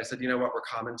genius, and I said, you know what, we're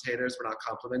commentators, we're not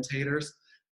complimentators.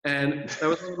 And that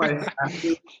was one of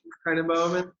my kind of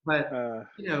moment. But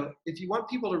if you want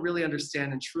people to really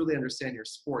understand and truly understand your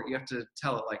sport, you have to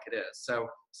tell it like it is. So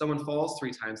someone falls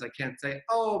 3 times, I can't say,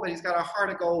 oh, but he's got a heart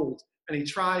of gold and he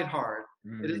tried hard.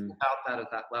 It isn't about that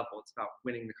at that level. It's about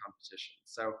winning the competition.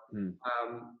 So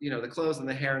the clothes and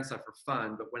the hair and stuff are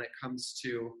fun, but when it comes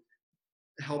to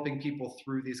helping people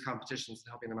through these competitions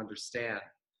and helping them understand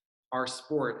our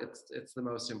sport, it's the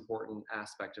most important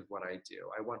aspect of what I do.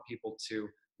 I want people to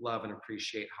love and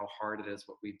appreciate how hard it is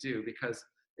what we do, because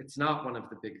it's not one of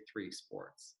the big 3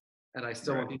 sports. And I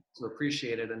still want people to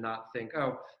appreciate it and not think,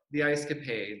 oh, the Ice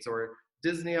Capades or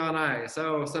Disney on Ice,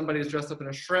 oh, somebody's dressed up in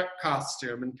a Shrek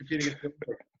costume and competing at the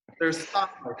Olympics. There's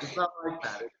spotlights. It's not like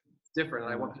that. It's different.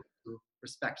 And I want people to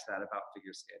respect that about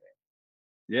figure skating.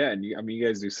 Yeah, and you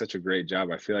guys do such a great job.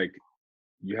 I feel like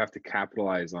you have to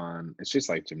capitalize on, it's just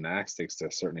like gymnastics to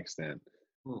a certain extent.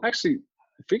 Actually,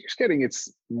 figure skating,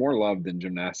 it's more loved than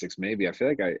gymnastics, maybe. I feel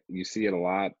like you see it a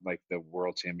lot, like the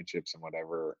world championships and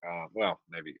whatever. Well,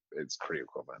 maybe it's pretty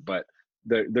equivalent, but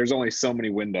there's only so many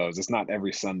windows. It's not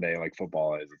every Sunday like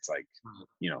football is. It's like,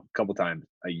 a couple times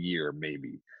a year,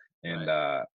 maybe. And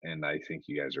and I think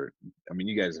you guys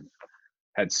have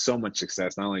had so much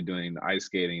success, not only doing the ice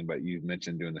skating, but you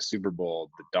mentioned doing the Super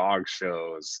Bowl, the dog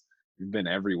shows. You've been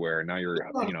everywhere. Now you're,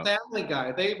 Family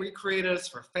Guy. They recreated us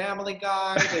for Family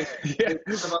Guy. They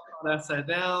put them up on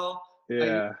SNL.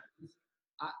 Yeah.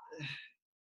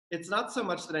 It's not so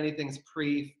much that anything's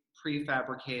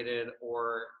prefabricated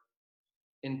or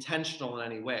intentional in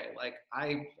any way. Like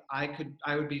I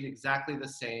would be exactly the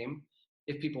same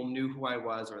if people knew who I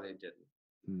was or they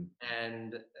didn't.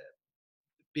 And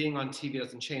being on TV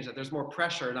doesn't change that. There's more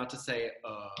pressure not to say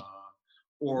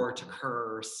or to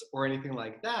curse or anything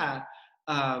like that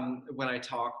when I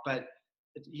talk, but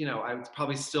I would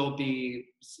probably still be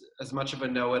as much of a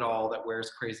know-it-all that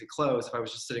wears crazy clothes if I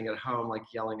was just sitting at home like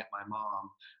yelling at my mom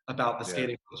about the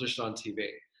skating competition on TV.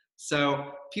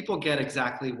 So people get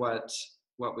exactly what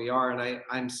we are, and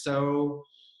I'm so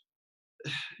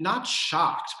not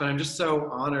shocked, but I'm just so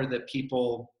honored that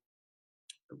people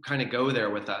kind of go there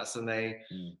with us, and they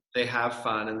have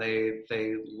fun, and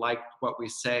they like what we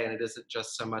say, and it isn't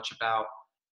just so much about,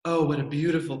 oh, what a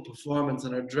beautiful performance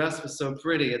and her dress was so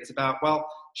pretty. It's about, well,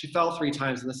 she fell 3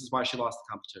 times and this is why she lost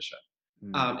the competition.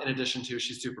 In addition to,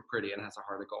 she's super pretty and has a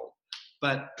heart of gold.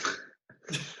 But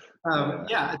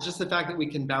it's just the fact that we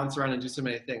can bounce around and do so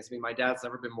many things. I mean, my dad's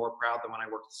never been more proud than when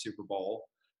I worked the Super Bowl.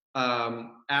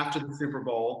 After the Super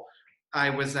Bowl, I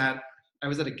was at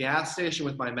a gas station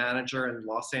with my manager in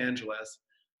Los Angeles.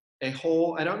 I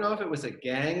don't know if it was a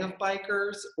gang of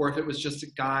bikers or if it was just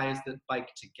guys that bike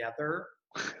together.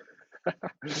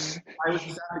 I was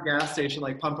just at the gas station,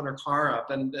 like pumping her car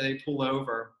up, and they pull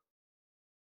over.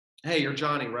 Hey, you're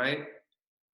Johnny, right?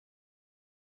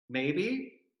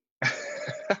 Maybe.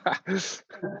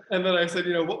 And then I said,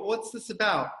 what's this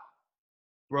about?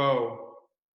 Bro,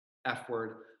 F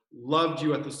word, loved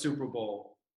you at the Super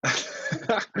Bowl.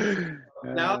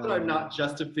 Now that I'm not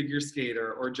just a figure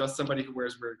skater or just somebody who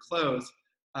wears weird clothes,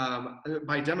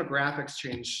 my demographics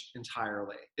changed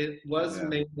entirely. It was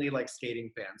mainly like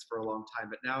skating fans for a long time,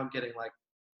 but now I'm getting like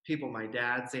people my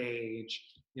dad's age,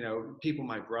 people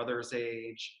my brother's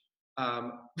age.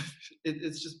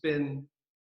 It's just been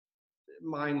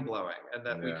mind-blowing, and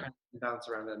that we kind of bounce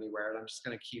around anywhere, and I'm just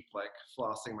going to keep like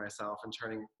flossing myself and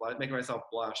making myself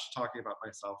blush talking about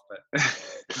myself, but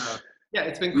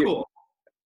it's been cool.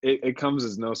 It comes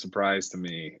as no surprise to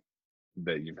me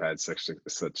that you've had such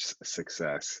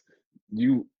success.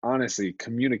 you honestly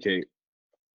communicate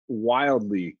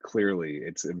wildly clearly.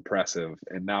 It's impressive.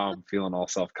 And now I'm feeling all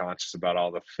self-conscious about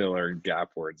all the filler and gap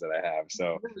words that I have.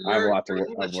 So I have a lot Your of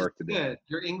English is work to do. good.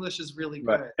 Your English is really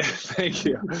But good. thank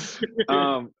you.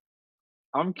 Um,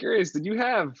 I'm curious, did you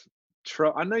have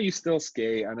I know you still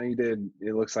skate. I know you did,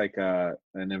 it looks like an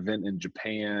event in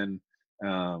Japan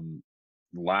um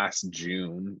last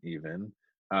June even.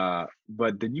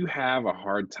 But did you have a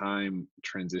hard time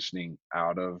transitioning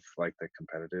out of like the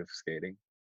competitive skating?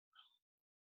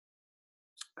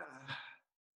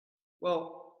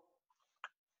 Well,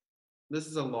 this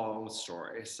is a long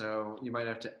story, so you might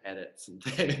have to edit some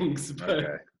things.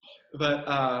 Okay. But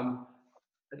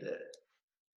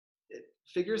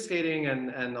figure skating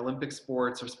and Olympic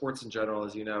sports or sports in general,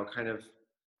 as you know, kind of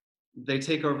they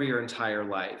take over your entire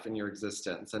life and your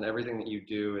existence, and everything that you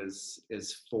do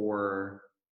is for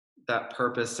that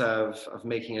purpose of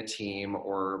making a team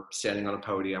or standing on a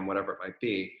podium, whatever it might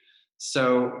be.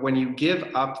 So when you give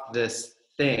up this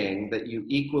thing that you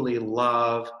equally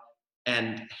love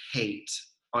and hate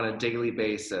on a daily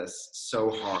basis so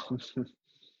hard,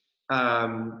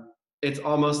 it's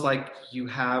almost like you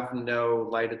have no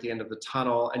light at the end of the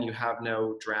tunnel and you have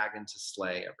no dragon to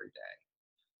slay every day.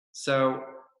 So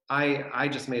I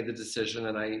just made the decision,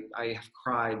 and I have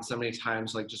cried so many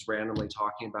times, like just randomly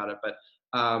talking about it. But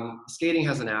skating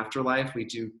has an afterlife. We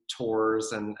do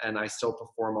tours, and I still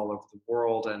perform all over the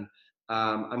world. And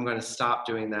I'm going to stop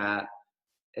doing that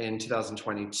in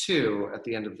 2022 at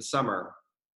the end of the summer.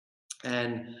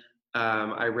 And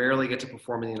I rarely get to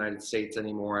perform in the United States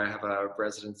anymore. I have a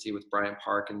residency with Bryant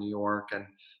Park in New York, and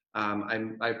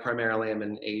I primarily am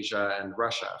in Asia and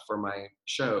Russia for my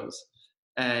shows.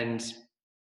 And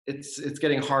it's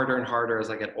getting harder and harder as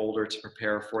I get older to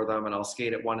prepare for them. And I'll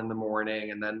skate at 1 a.m,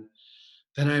 and then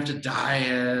I have to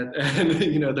diet,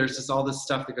 and there's just all this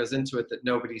stuff that goes into it that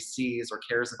nobody sees or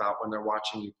cares about when they're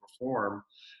watching you perform.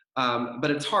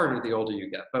 But it's harder the older you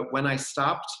get. But when I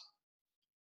stopped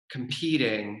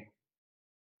competing,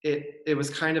 it was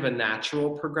kind of a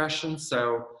natural progression.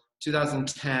 So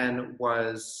 2010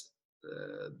 was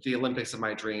the Olympics of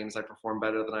my dreams. I performed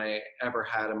better than I ever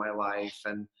had in my life,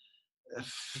 and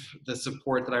the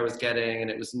support that I was getting, and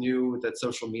it was new that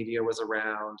social media was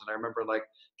around. And I remember like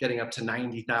getting up to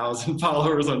 90,000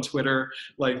 followers on Twitter,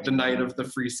 like the night of the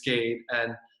free skate.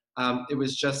 And it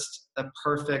was just the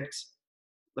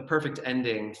perfect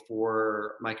ending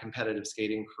for my competitive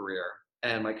skating career.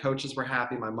 And my coaches were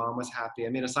happy. My mom was happy. I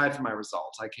mean, aside from my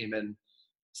results, I came in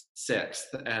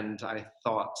 6th, and I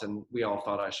thought, and we all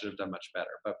thought I should have done much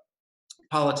better. But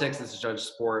politics is a judge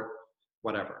sport,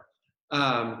 whatever.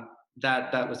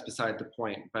 That was beside the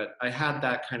point. But I had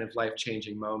that kind of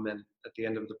life-changing moment at the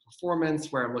end of the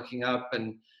performance where I'm looking up,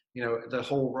 and the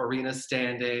whole arena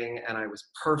standing, and I was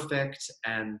perfect,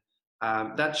 and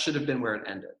that should have been where it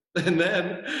ended. And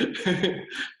then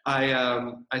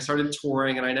I started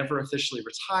touring, and I never officially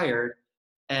retired.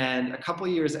 And a couple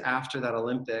of years after that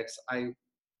Olympics, I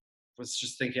was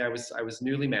just thinking, I was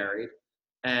newly married,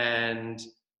 and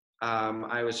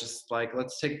I was just like,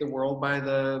 let's take the world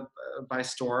by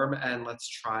storm, and let's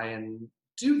try and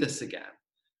do this again.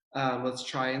 Let's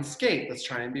try and skate. Let's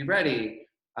try and be ready.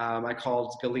 I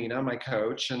called Galina, my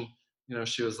coach, and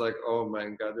she was like, "Oh my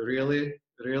God, really?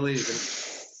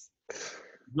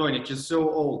 No, you're so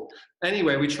old."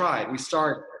 Anyway, we tried. We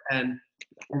started, and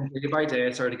day by day,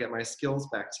 I started to get my skills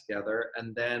back together.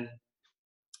 And then,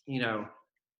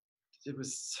 it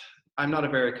was. I'm not a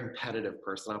very competitive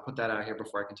person. I'll put that out here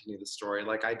before I continue the story.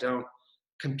 Like, I don't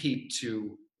compete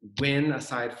to win,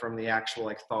 aside from the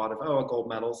actual thought of, oh, a gold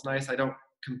medal is nice. I don't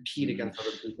compete against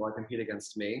other people. I compete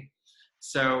against me.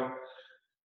 So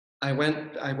I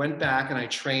went back and I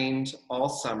trained all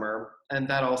summer, and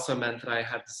that also meant that I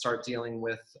had to start dealing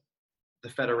with the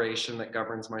federation that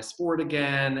governs my sport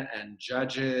again, and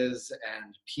judges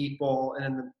and people.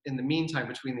 And in the meantime,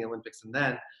 between the Olympics and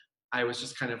then, I was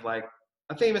just kind of like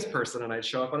a famous person, and I'd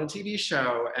show up on a TV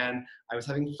show, and I was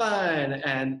having fun.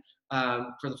 And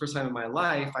for the first time in my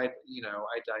life, I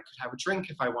could have a drink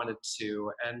if I wanted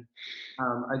to, and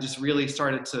I just really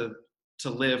started to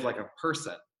live like a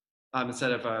person,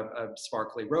 instead of a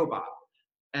sparkly robot.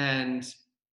 And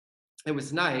it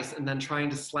was nice. And then trying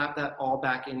to slap that all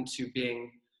back into being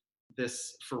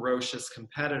this ferocious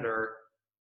competitor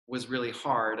was really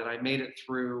hard. And I made it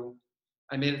through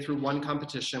one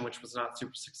competition, which was not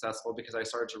super successful because I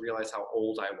started to realize how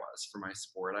old I was for my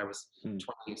sport. I was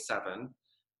 27.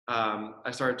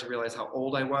 I started to realize how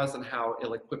old I was and how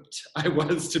ill-equipped I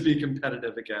was to be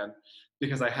competitive again,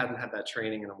 because I hadn't had that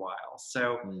training in a while.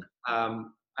 So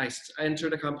I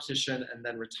entered a competition and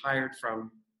then retired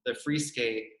from the free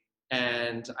skate,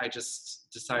 And I just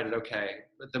decided, okay,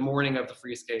 the morning of the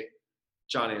free skate,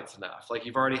 Johnny, it's enough. Like,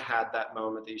 you've already had that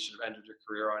moment that you should have ended your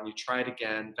career on. You tried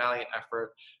again, valiant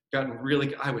effort, gotten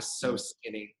really, I was so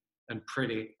skinny and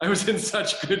pretty. I was in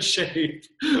such good shape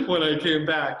when I came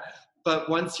back. But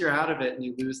once you're out of it and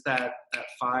you lose that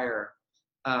fire,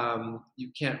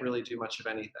 you can't really do much of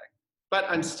anything. But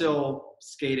I'm still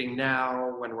skating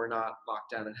now when we're not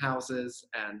locked down in houses,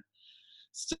 and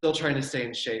still trying to stay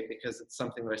in shape because it's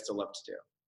something that I still love to do.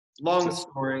 Long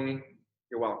story.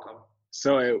 You're welcome.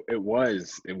 So it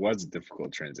was a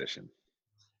difficult transition.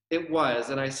 It was,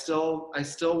 and I still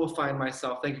will find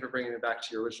myself. Thank you for bringing me back to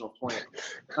your original point.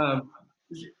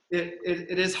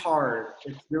 It is hard.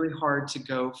 It's really hard to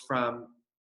go from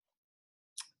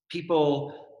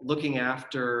people looking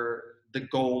after the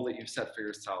goal that you've set for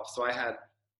yourself. So I had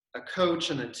a coach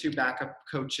and then 2 backup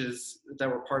coaches that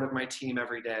were part of my team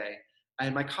every day. I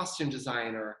had my costume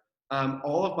designer,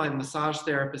 all of my massage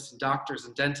therapists and doctors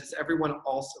and dentists. Everyone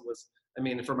also was, I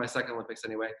mean, for my second Olympics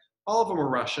anyway, all of them were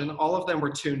Russian. All of them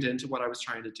were tuned into what I was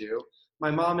trying to do.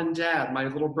 My mom and dad, my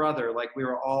little brother, like, we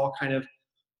were all kind of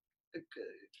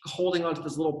holding on to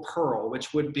this little pearl,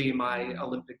 which would be my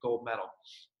Olympic gold medal.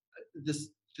 This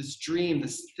dream,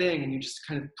 this thing, and you just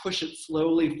kind of push it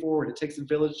slowly forward. It takes a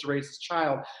village to raise a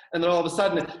child, and then all of a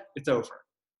sudden it's over.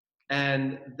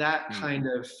 And that kind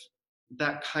of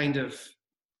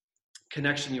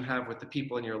connection you have with the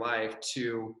people in your life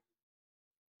to,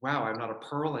 wow, I'm not a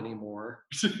pearl anymore.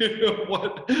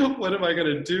 What am I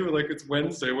gonna do? Like, it's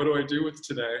Wednesday. What do I do with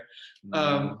today?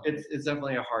 It's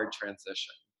definitely a hard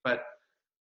transition, but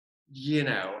you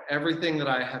know, everything that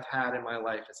I have had in my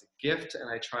life is a gift, and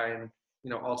I try and, you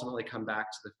know, ultimately come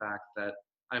back to the fact that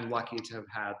I'm lucky to have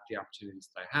had the opportunities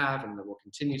that I have and that will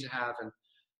continue to have. And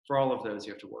for all of those,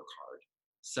 you have to work hard.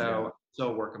 So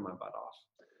still working my butt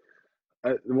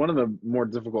off. One of the more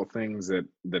difficult things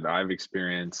that I've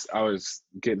experienced, I was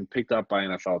getting picked up by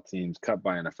NFL teams, cut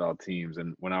by NFL teams.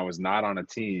 And when I was not on a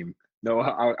team,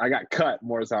 I got cut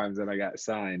more times than I got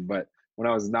signed. But when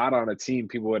I was not on a team,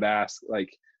 people would ask,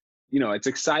 like, you know, it's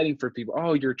exciting for people.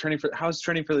 Oh, how's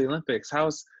training for the Olympics?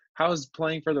 How's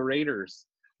playing for the Raiders?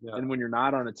 Yeah. And when you're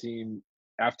not on a team,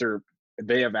 after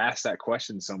they have asked that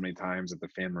question so many times at the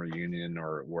family reunion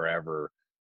or wherever,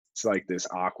 it's like this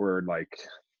awkward, like,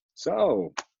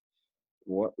 so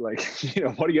what, like, you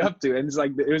know, what are you up to? And it's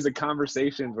like, it was a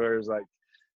conversation where it's like,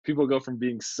 people go from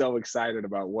being so excited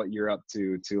about what you're up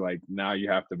to like, now you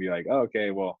have to be like, oh,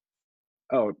 okay, well,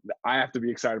 I have to be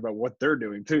excited about what they're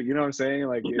doing too. You know what I'm saying?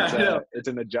 Like, it's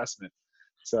an adjustment.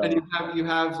 So, and you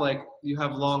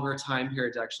have longer time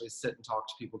period to actually sit and talk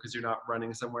to people because you're not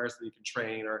running somewhere so you can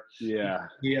train or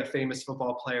be a famous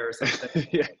football player or something.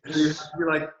 You're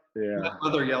like, my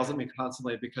mother yells at me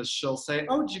constantly because she'll say,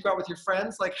 "Oh, did you go out with your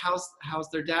friends? Like, how's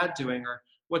their dad doing? Or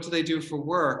what do they do for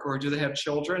work? Or do they have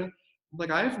children?" I'm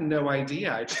like, I have no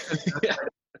idea. I just,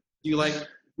 do you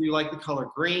like the color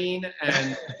green?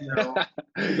 And, you know,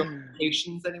 do you go on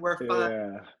vacations anywhere fun?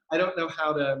 Yeah. I don't know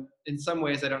how to. In some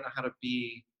ways, I don't know how to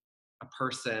be a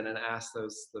person and ask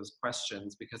those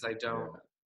questions because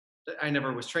I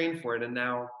never was trained for it, and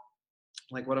now,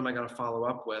 like, what am I going to follow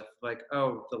up with? Like,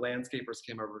 oh, the landscapers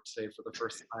came over today for the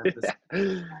first time.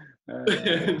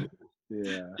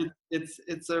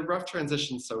 It's a rough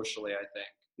transition socially, I think,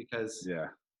 because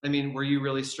I mean, were you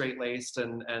really straight-laced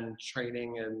and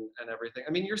training and everything?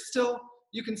 I mean,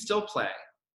 you can still play.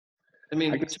 I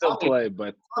mean, I can still play,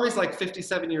 but Tommy's like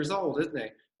 57 years old, isn't he?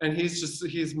 And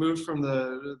he's moved from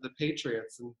the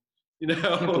Patriots, and, you know.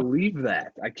 I can't believe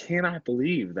that. I cannot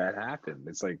believe that happened.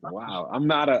 It's like, wow.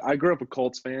 I grew up a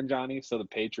Colts fan, Johnny, so the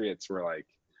Patriots were like,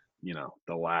 you know,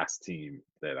 the last team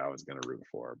that I was going to root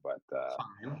for. But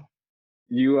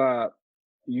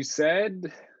you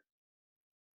said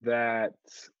that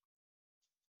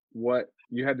what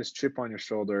you had this chip on your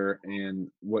shoulder, and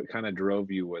what kind of drove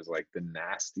you was like the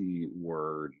nasty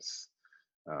words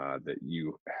that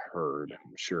you heard.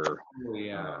 I'm sure.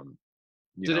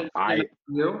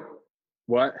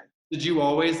 What did you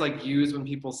always like use when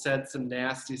people said some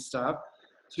nasty stuff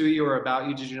to you or about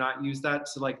you? Did you not use that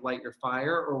to like light your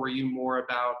fire, or were you more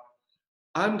about,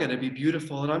 I'm gonna be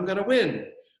beautiful and I'm gonna win?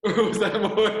 Or was that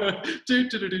more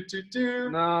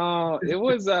No, it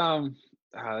was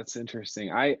that's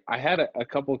interesting. I had a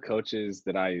couple coaches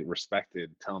that I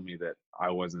respected tell me that I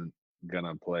wasn't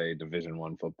gonna play Division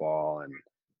I football, and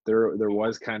there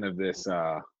was kind of this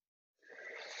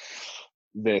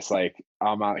like,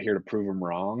 I'm out here to prove them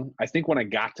wrong. I think when I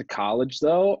got to college,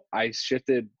 though, I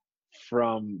shifted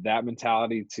from that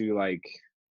mentality to like,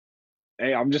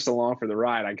 hey, I'm just along for the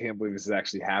ride. I can't believe this is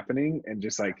actually happening. And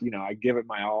just like, I give it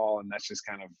my all. And that's just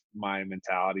kind of my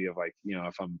mentality of like,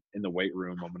 if I'm in the weight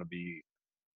room, I'm going to be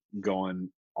going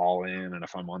all in. And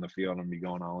if I'm on the field, I'm going to be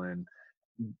going all in.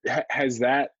 Has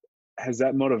that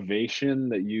motivation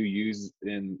that you use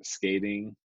in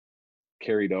skating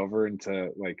carried over into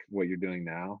like what you're doing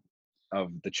now,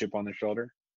 of the chip on the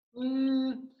shoulder?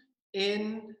 Mm,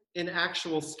 in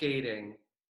actual skating,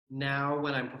 now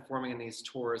when I'm performing in these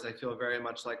tours, I feel very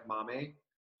much like mommy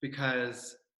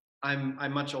because I'm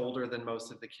much older than most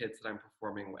of the kids that I'm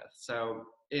performing with. So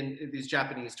in these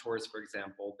Japanese tours, for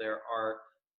example, there are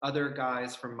other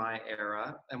guys from my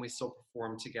era, and we still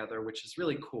perform together, which is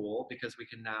really cool because we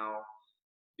can now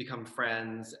become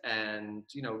friends and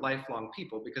lifelong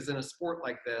people. Because in a sport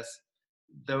like this,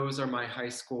 those are my high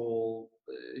school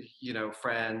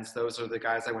friends. Those are the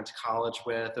guys I went to college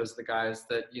with. Those are the guys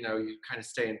that you kind of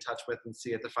stay in touch with and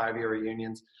see at the 5-year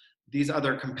reunions. These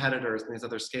other competitors and these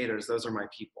other skaters, those are my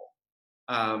people.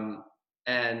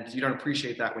 And you don't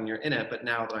appreciate that when you're in it, but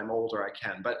now that I'm older, I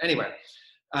can. But anyway,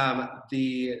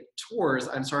 the tours,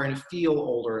 I'm starting to feel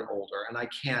older and older, and I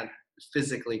can't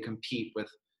physically compete with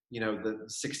the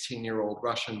 16-year-old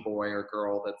Russian boy or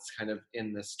girl that's kind of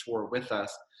in this tour with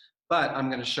us. But I'm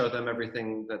going to show them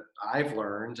everything that I've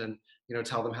learned, and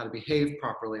tell them how to behave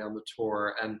properly on the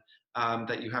tour, and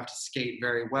that you have to skate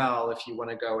very well if you want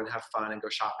to go and have fun and go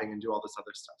shopping and do all this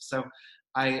other stuff. So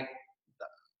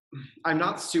I'm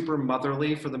not super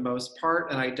motherly for the most part,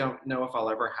 and I don't know if I'll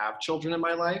ever have children in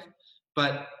my life,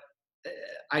 but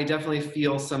I definitely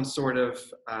feel some sort of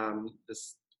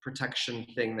this protection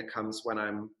thing that comes when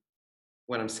I'm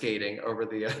skating over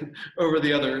the over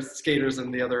the other skaters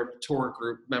and the other tour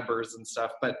group members and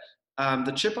stuff. But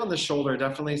the chip on the shoulder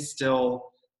definitely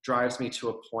still drives me to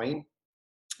a point.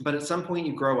 But at some point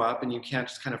you grow up and you can't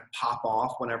just kind of pop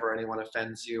off whenever anyone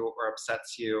offends you or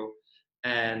upsets you.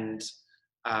 And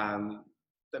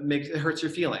it hurts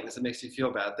your feelings. It makes you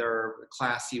feel bad. There are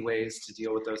classy ways to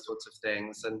deal with those sorts of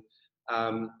things. And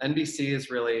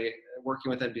working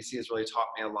with NBC has really taught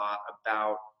me a lot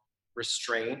about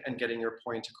restraint and getting your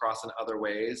point across in other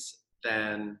ways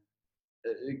than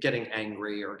getting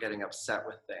angry or getting upset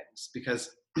with things. Because,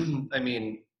 I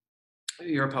mean,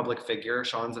 you're a public figure.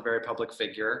 Sean's a very public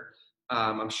figure.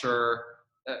 I'm sure,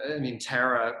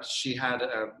 Tara, she had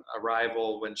a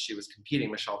rival when she was competing,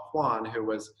 Michelle Kwan, who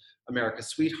was America's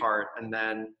sweetheart. And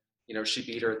then, she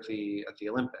beat her at the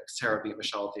Olympics. Tara beat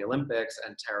Michelle at the Olympics,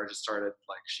 and Tara just started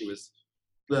she was,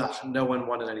 no one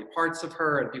wanted any parts of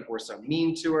her, and people were so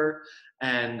mean to her.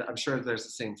 And I'm sure there's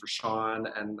the same for Sean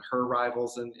and her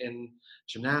rivals in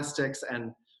gymnastics.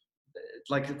 And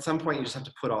at some point you just have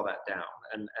to put all that down.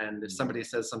 And if somebody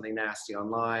says something nasty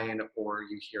online, or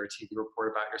you hear a TV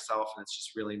report about yourself and it's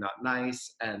just really not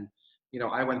nice. And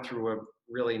I went through a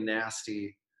really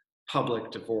nasty public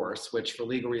divorce, which for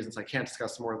legal reasons I can't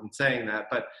discuss more than saying that,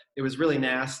 but it was really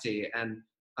nasty. And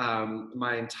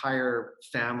my entire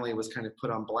family was kind of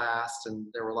put on blast, and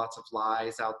there were lots of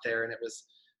lies out there, and it was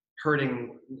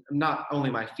hurting not only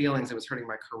my feelings, it was hurting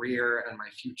my career and my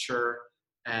future.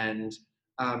 And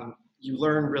you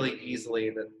learn really easily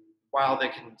that while they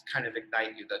can kind of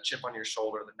ignite you, that chip on your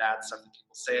shoulder, the bad stuff that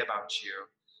people say about you,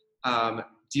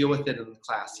 deal with it in a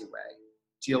classy way.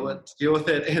 Deal with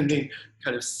it in the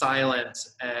kind of silent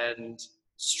and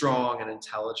strong and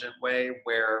intelligent way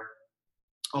where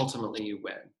ultimately you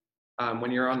win.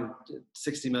 When you're on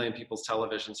 60 million people's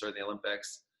televisions or the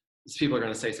Olympics, these people are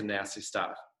going to say some nasty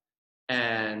stuff.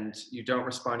 And you don't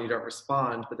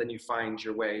respond, but then you find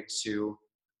your way to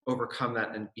overcome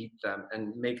that and beat them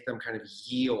and make them kind of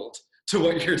yield to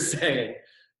what you're saying.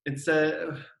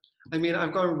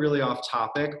 I'm going really off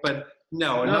topic, but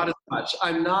no, not as much.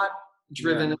 I'm not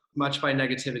driven as much by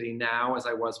negativity now as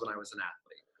I was when I was an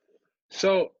athlete.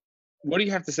 So what do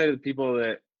you have to say to the people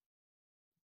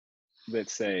that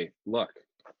say, look,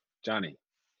 Johnny,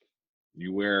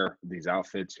 you wear these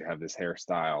outfits, you have this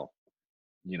hairstyle,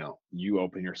 you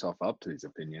open yourself up to these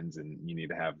opinions, and you need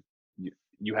to have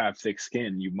you have thick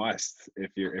skin. You must,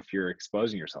 if you're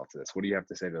exposing yourself to this. What do you have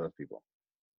to say to those people?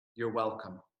 You're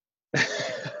welcome.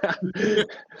 Okay.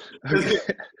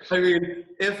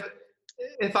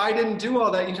 If I didn't do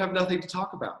all that, you'd have nothing to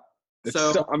talk about.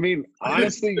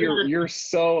 Honestly, you're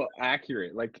so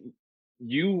accurate.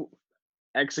 You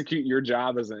execute your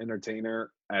job as an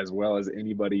entertainer as well as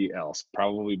anybody else,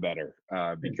 probably better,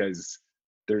 because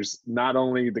there's not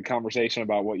only the conversation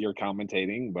about what you're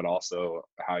commentating, but also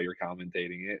how you're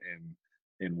commentating it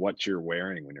and what you're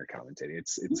wearing when you're commentating.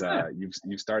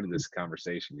 You've started this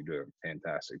conversation. You do a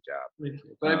fantastic job. Thank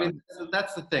you. But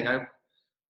that's the thing.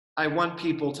 I want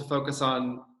people to focus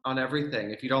on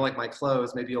everything. If you don't like my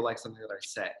clothes, maybe you'll like something that I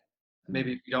say.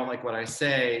 Maybe if you don't like what I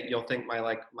say, you'll think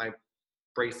my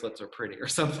bracelets are pretty or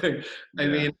something. I Yeah.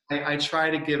 mean, I try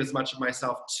to give as much of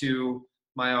myself to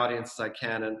my audience as I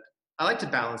can, and I like to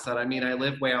balance that. I mean, I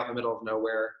live way out in the middle of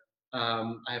nowhere.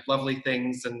 I have lovely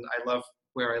things, and I love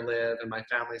where I live, and my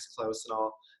family's close and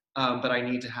all. But I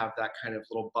need to have that kind of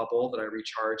little bubble that I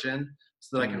recharge in,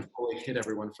 so that I can fully hit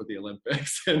everyone for the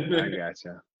Olympics. I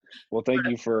gotcha. Well, thank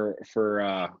you for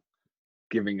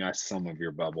giving us some of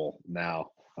your bubble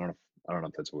now. I don't know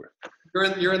if that's weird.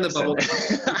 You're in the Said bubble.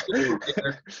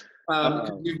 that.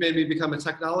 You've made me become a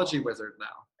technology wizard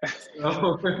now.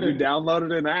 So. You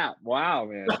downloaded an app. Wow,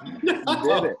 man. You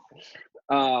did it.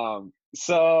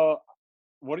 So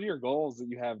what are your goals that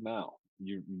you have now?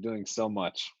 You're doing so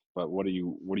much, but what do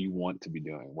you want to be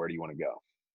doing? Where do you want to go?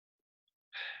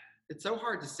 It's so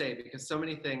hard to say because so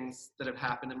many things that have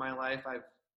happened in my life I've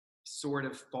sort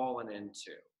of fallen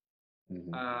into.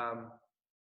 Mhm.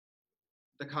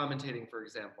 The commentating, for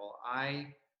example,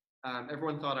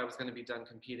 everyone thought I was going to be done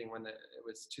competing when it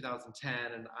was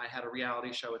 2010, and I had a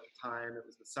reality show at the time. It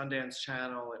was the Sundance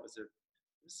Channel. It was a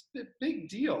big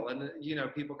deal, and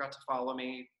people got to follow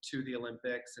me to the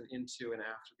Olympics and into and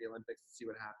after the Olympics to see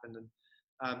what happened.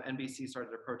 And NBC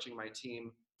started approaching my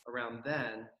team around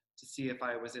then to see if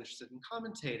I was interested in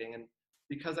commentating. And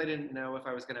because I didn't know if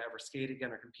I was going to ever skate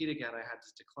again or compete again, I had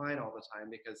to decline all the time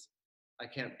because I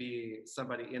can't be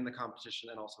somebody in the competition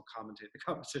and also commentate the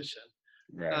competition.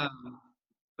 Right.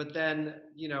 But then,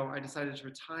 I decided to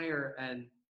retire, and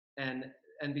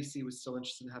NBC was still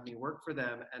interested in having me work for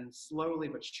them. And slowly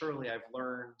but surely, I've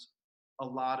learned a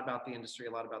lot about the industry,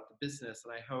 a lot about the business,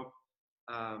 and I hope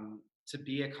to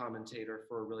be a commentator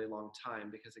for a really long time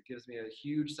because it gives me a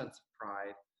huge sense of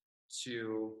pride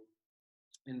to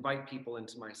invite people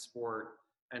into my sport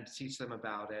and to teach them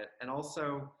about it. And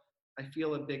also, I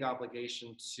feel a big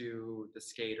obligation to the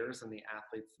skaters and the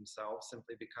athletes themselves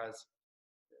simply because,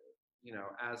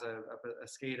 as a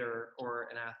skater or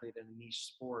an athlete in a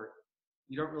niche sport,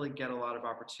 you don't really get a lot of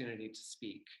opportunity to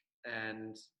speak.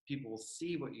 And people will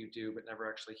see what you do, but never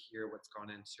actually hear what's gone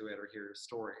into it or hear your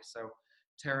story. So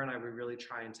Tara and I, we really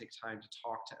try and take time to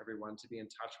talk to everyone, to be in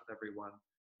touch with everyone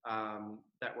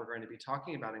that we're going to be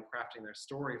talking about and crafting their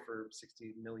story for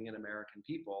 60 million American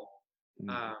people.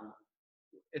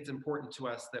 It's important to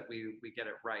us that we get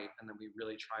it right and that we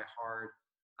really try hard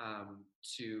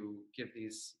to give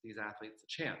these athletes a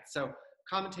chance. So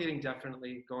commentating,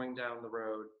 definitely going down the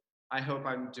road. I hope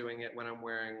I'm doing it when I'm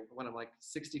like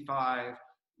 65.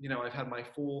 I've had my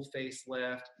full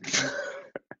facelift.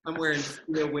 I'm wearing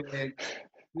a wig.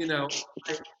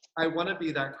 I want to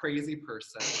be that crazy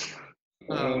person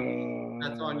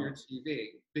that's on your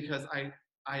TV because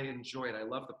I enjoy it. I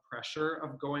love the pressure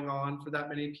of going on for that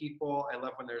many people. I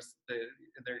love when they're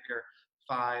here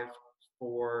 5,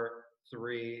 4,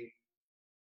 3,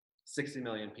 60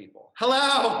 million people.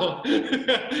 Hello!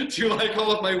 Do you like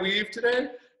all of my weave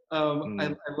today?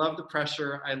 I love the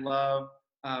pressure. I love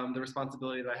the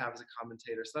responsibility that I have as a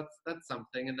commentator. So that's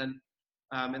something. And then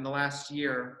in the last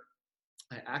year,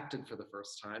 I acted for the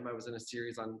first time. I was in a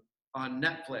series on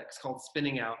Netflix called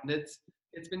Spinning Out, and it's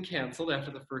been canceled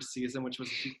after the first season, which was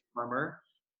a huge bummer.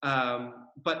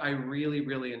 But I really,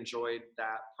 really enjoyed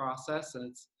that process.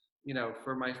 And it's,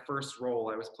 for my first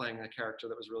role, I was playing a character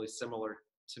that was really similar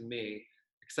to me,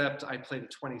 except I played a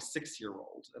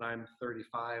 26-year-old, and I'm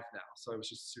 35 now. So I was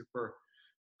just super,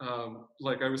 I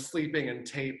was sleeping in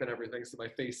tape and everything, so my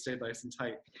face stayed nice and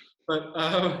tight. But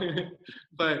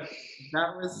but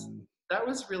that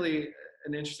was really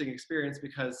an interesting experience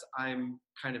because I'm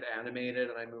kind of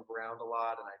animated and I move around a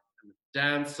lot, and I'm a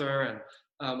dancer, and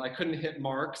I couldn't hit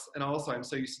marks. And also, I'm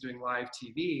so used to doing live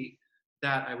TV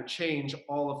that I would change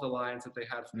all of the lines that they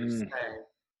had for me to say,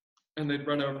 and they'd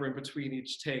run over in between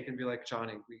each take and be like,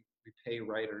 "Johnny, we pay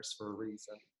writers for a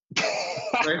reason.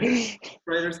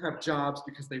 Writers have jobs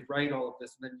because they write all of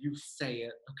this, and then you say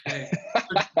it, okay?"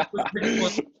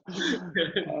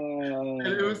 And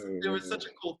it was such a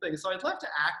cool thing. So I'd love to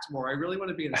act more. I really want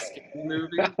to be in a skating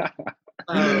movie.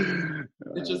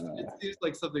 It seems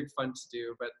like something fun to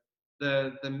do, but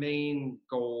the main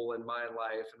goal in my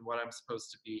life and what I'm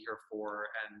supposed to be here for,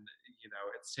 and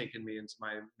it's taken me into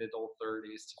my middle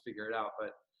 30s to figure it out.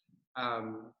 But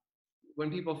when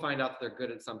people find out that they're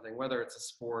good at something, whether it's a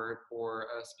sport or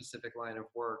a specific line of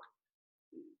work,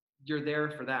 you're there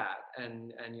for that,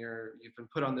 and you've been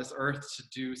put on this earth to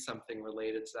do something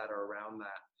related to that or around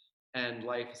that. And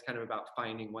life is kind of about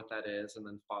finding what that is and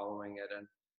then following it. And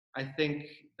I think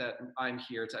that I'm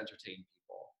here to entertain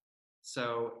people.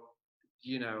 So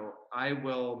you know, I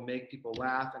will make people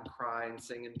laugh and cry and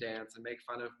sing and dance and make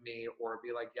fun of me or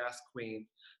be like, yes, queen,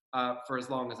 for as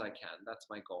long as I can. That's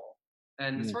my goal.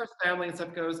 And as Mm. far as family and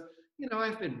stuff goes, you know,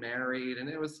 I've been married and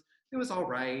it was all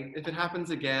right. If it happens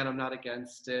again, I'm not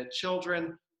against it.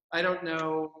 Children, I don't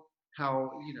know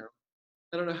how, you know,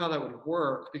 I don't know how that would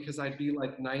work because I'd be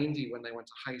like 90 when they went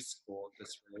to high school at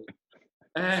this rate.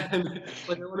 And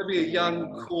like I want to be a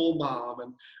young, cool mom,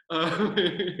 and um,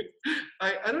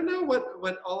 I don't know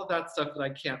what all of that stuff that I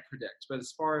can't predict. But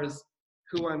as far as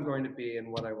who I'm going to be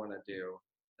and what I want to do,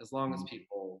 as long as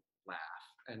people laugh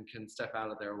and can step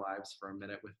out of their lives for a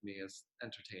minute with me as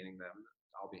entertaining them,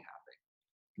 I'll be happy.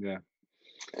 Yeah.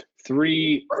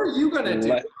 Three. What are you gonna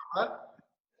do?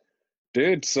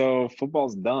 Dude, so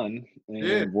football's done, and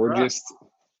Dude, we're right. just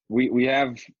we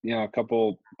have, you know, a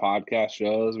couple podcast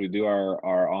shows. We do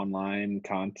our online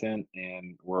content,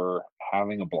 and we're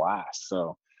having a blast.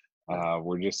 So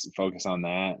we're just focused on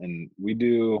that, and we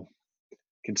do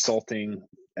consulting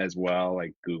as well.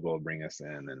 Like Google bring us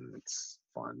in, and it's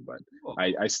fun. But Cool.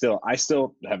 I still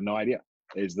have no idea.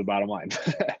 Is the bottom line.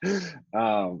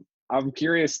 I'm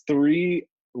curious. 3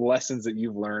 lessons that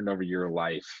you've learned over your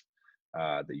life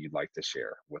that you'd like to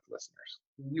share with listeners.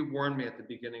 You warned me at the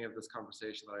beginning of this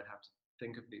conversation that I'd have to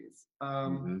think of these.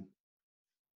 Mm-hmm.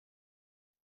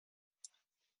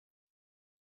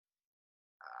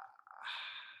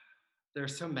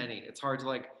 There's so many. It's hard to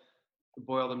like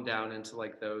boil them down into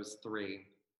like those 3.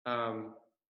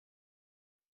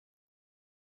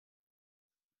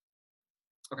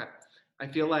 Okay. I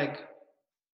feel like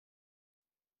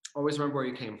always remember where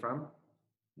you came from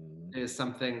is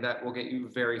something that will get you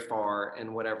very far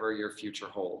in whatever your future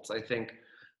holds. I think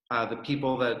the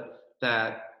people that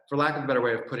for lack of a better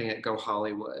way of putting it, go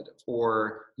Hollywood,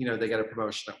 or you know, they get a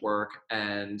promotion at work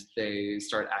and they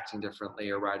start acting differently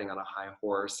or riding on a high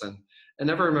horse and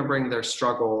never remembering their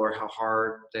struggle or how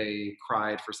hard they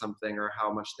cried for something or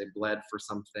how much they bled for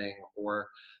something or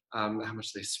how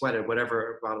much they sweated,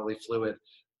 whatever bodily fluid.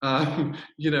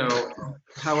 You know,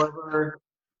 however,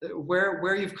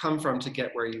 where you've come from to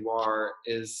get where you are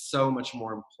is so much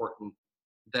more important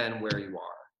than where you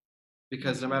are,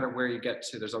 because no matter where you get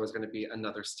to, there's always going to be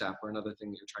another step or another thing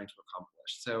that you're trying to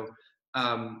accomplish. So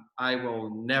I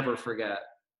will never forget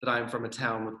that I'm from a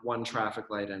town with 1 traffic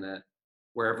light in it,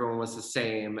 where everyone was the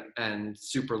same and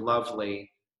super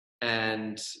lovely,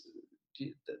 and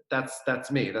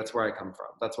that's me. That's where I come from.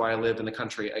 That's why I live in the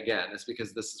country again. It's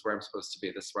because this is where I'm supposed to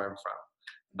be. This is where I'm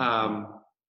from.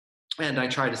 And I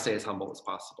try to stay as humble as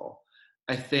possible.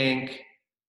 I think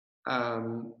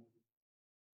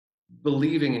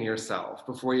believing in yourself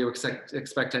before you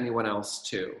expect anyone else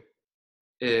to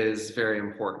is very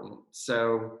important.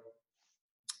 So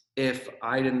if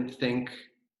I didn't think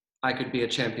I could be a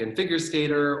champion figure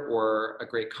skater or a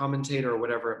great commentator or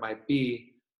whatever it might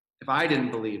be, if I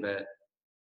didn't believe it,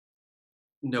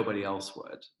 nobody else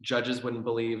would. Judges wouldn't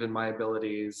believe in my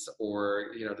abilities, or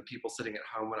you know, the people sitting at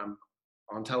home when I'm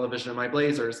on television in my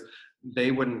blazers,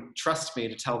 they wouldn't trust me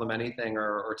to tell them anything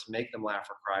or to make them laugh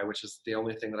or cry, which is the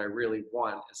only thing that I really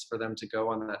want, is for them to go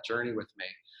on that journey with me.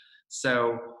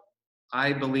 So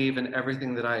I believe in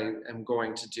everything that I am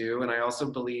going to do. And I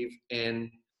also believe in,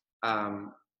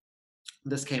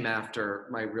 this came after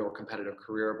my real competitive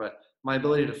career, but my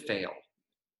ability to fail.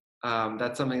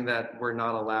 That's something that we're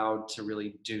not allowed to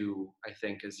really do, I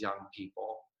think, as young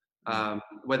people.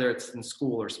 Whether it's in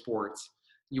school or sports,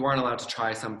 you aren't allowed to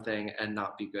try something and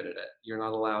not be good at it. You're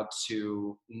not allowed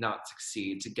to not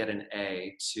succeed, to get an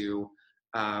A, to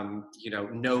you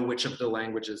know which of the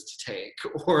languages to take,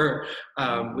 or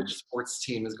which sports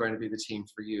team is going to be the team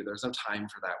for you. There's no time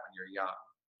for that when you're young.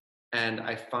 And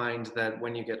I find that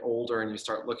when you get older and you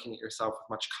start looking at yourself with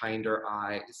much kinder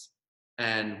eyes,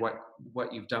 and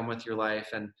what you've done with your life,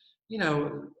 and you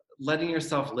know, letting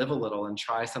yourself live a little and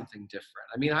try something different.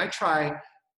 I mean, I try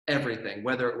everything,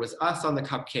 whether it was us on the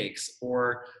cupcakes,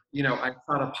 or you know, I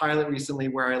taught a pilot recently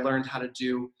where I learned how to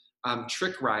do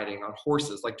trick riding on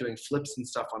horses, like doing flips and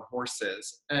stuff on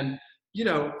horses. And you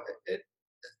know,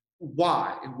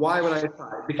 why would I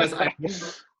try? Because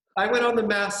I went on The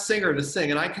Masked Singer to sing,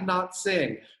 and I cannot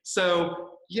sing.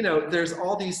 So you know, there's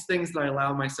all these things that I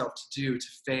allow myself to do, to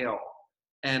fail.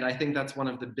 And I think that's one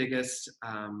of the biggest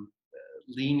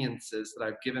leniences that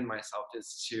I've given myself,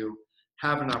 is to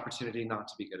have an opportunity not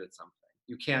to be good at something.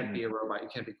 You can't be a robot. You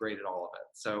can't be great at all of it.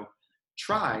 So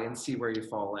try and see where you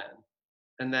fall in.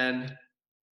 And then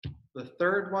the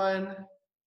third one,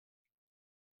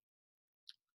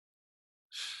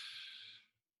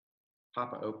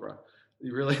 Papa Oprah.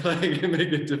 You really like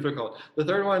make it difficult. The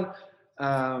third one,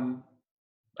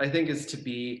 I think, is to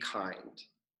be kind.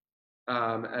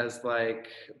 as like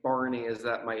Barney as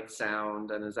that might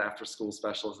sound, and as after school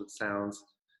special as it sounds,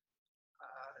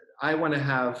 I want to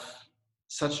have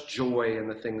such joy in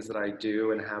the things that I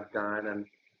do and have done,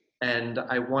 and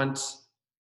I want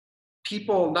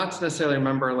people not to necessarily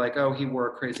remember like, oh, he wore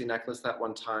a crazy necklace that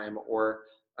one time, or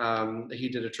he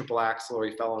did a triple axel, or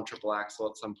he fell on a triple axel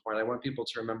at some point. I want people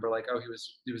to remember like, oh, he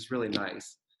was really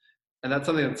nice. And that's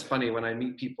something that's funny when I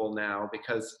meet people now,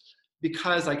 because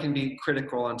I can be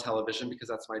critical on television, because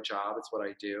that's my job, it's what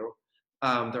I do.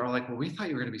 They're all like, well, we thought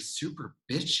you were going to be super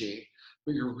bitchy,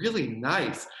 but you're really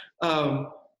nice.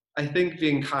 I think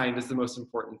being kind is the most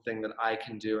important thing that I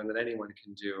can do and that anyone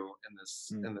can do in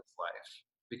this life,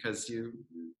 because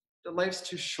the life's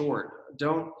too short.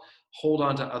 Don't hold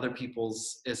on to other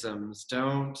people's isms.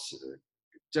 Don't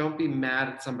be mad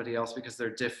at somebody else because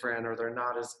they're different or they're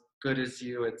not as good as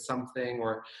you at something,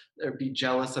 or be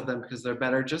jealous of them because they're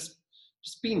better. Just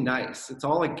be nice. It's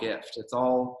all a gift. It's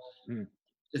all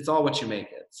what you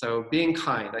make it. So being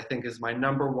kind, I think, is my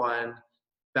number one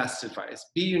best advice.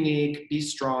 Be unique, be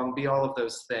strong, be all of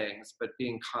those things, but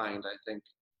being kind, I think,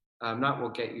 not will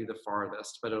get you the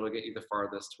farthest, but it'll get you the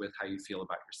farthest with how you feel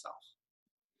about yourself.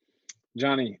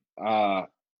 Johnny,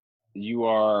 you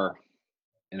are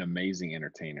an amazing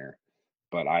entertainer,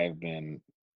 but I have been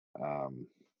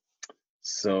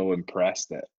so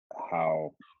impressed at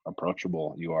how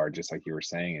approachable you are. Just like you were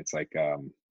saying, it's like I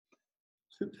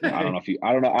don't know if you,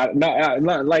 I don't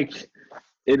know, like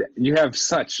it. You have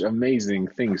such amazing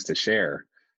things to share.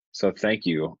 So thank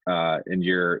you, and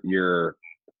your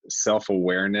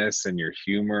self-awareness and your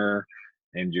humor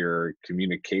and your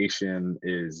communication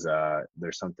is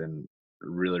there's something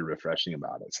really refreshing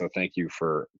about it. So thank you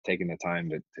for taking the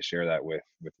time to share that with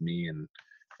me and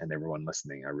everyone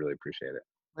listening. I really appreciate it.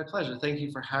 My pleasure. Thank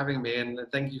you for having me, and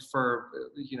thank you for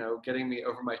getting me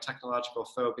over my technological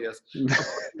phobias.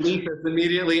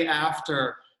 Immediately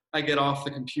after I get off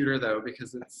the computer, though,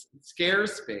 because it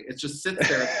scares me. It just sits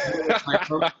there.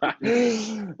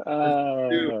 Oh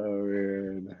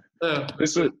man,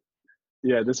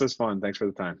 this was fun. Thanks for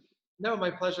the time. No,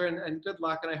 my pleasure, and good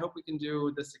luck. And I hope we can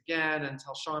do this again, and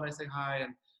tell Sean I say hi,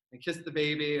 and kiss the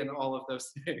baby and all of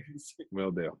those things.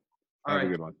 Will do. Have a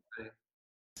good one.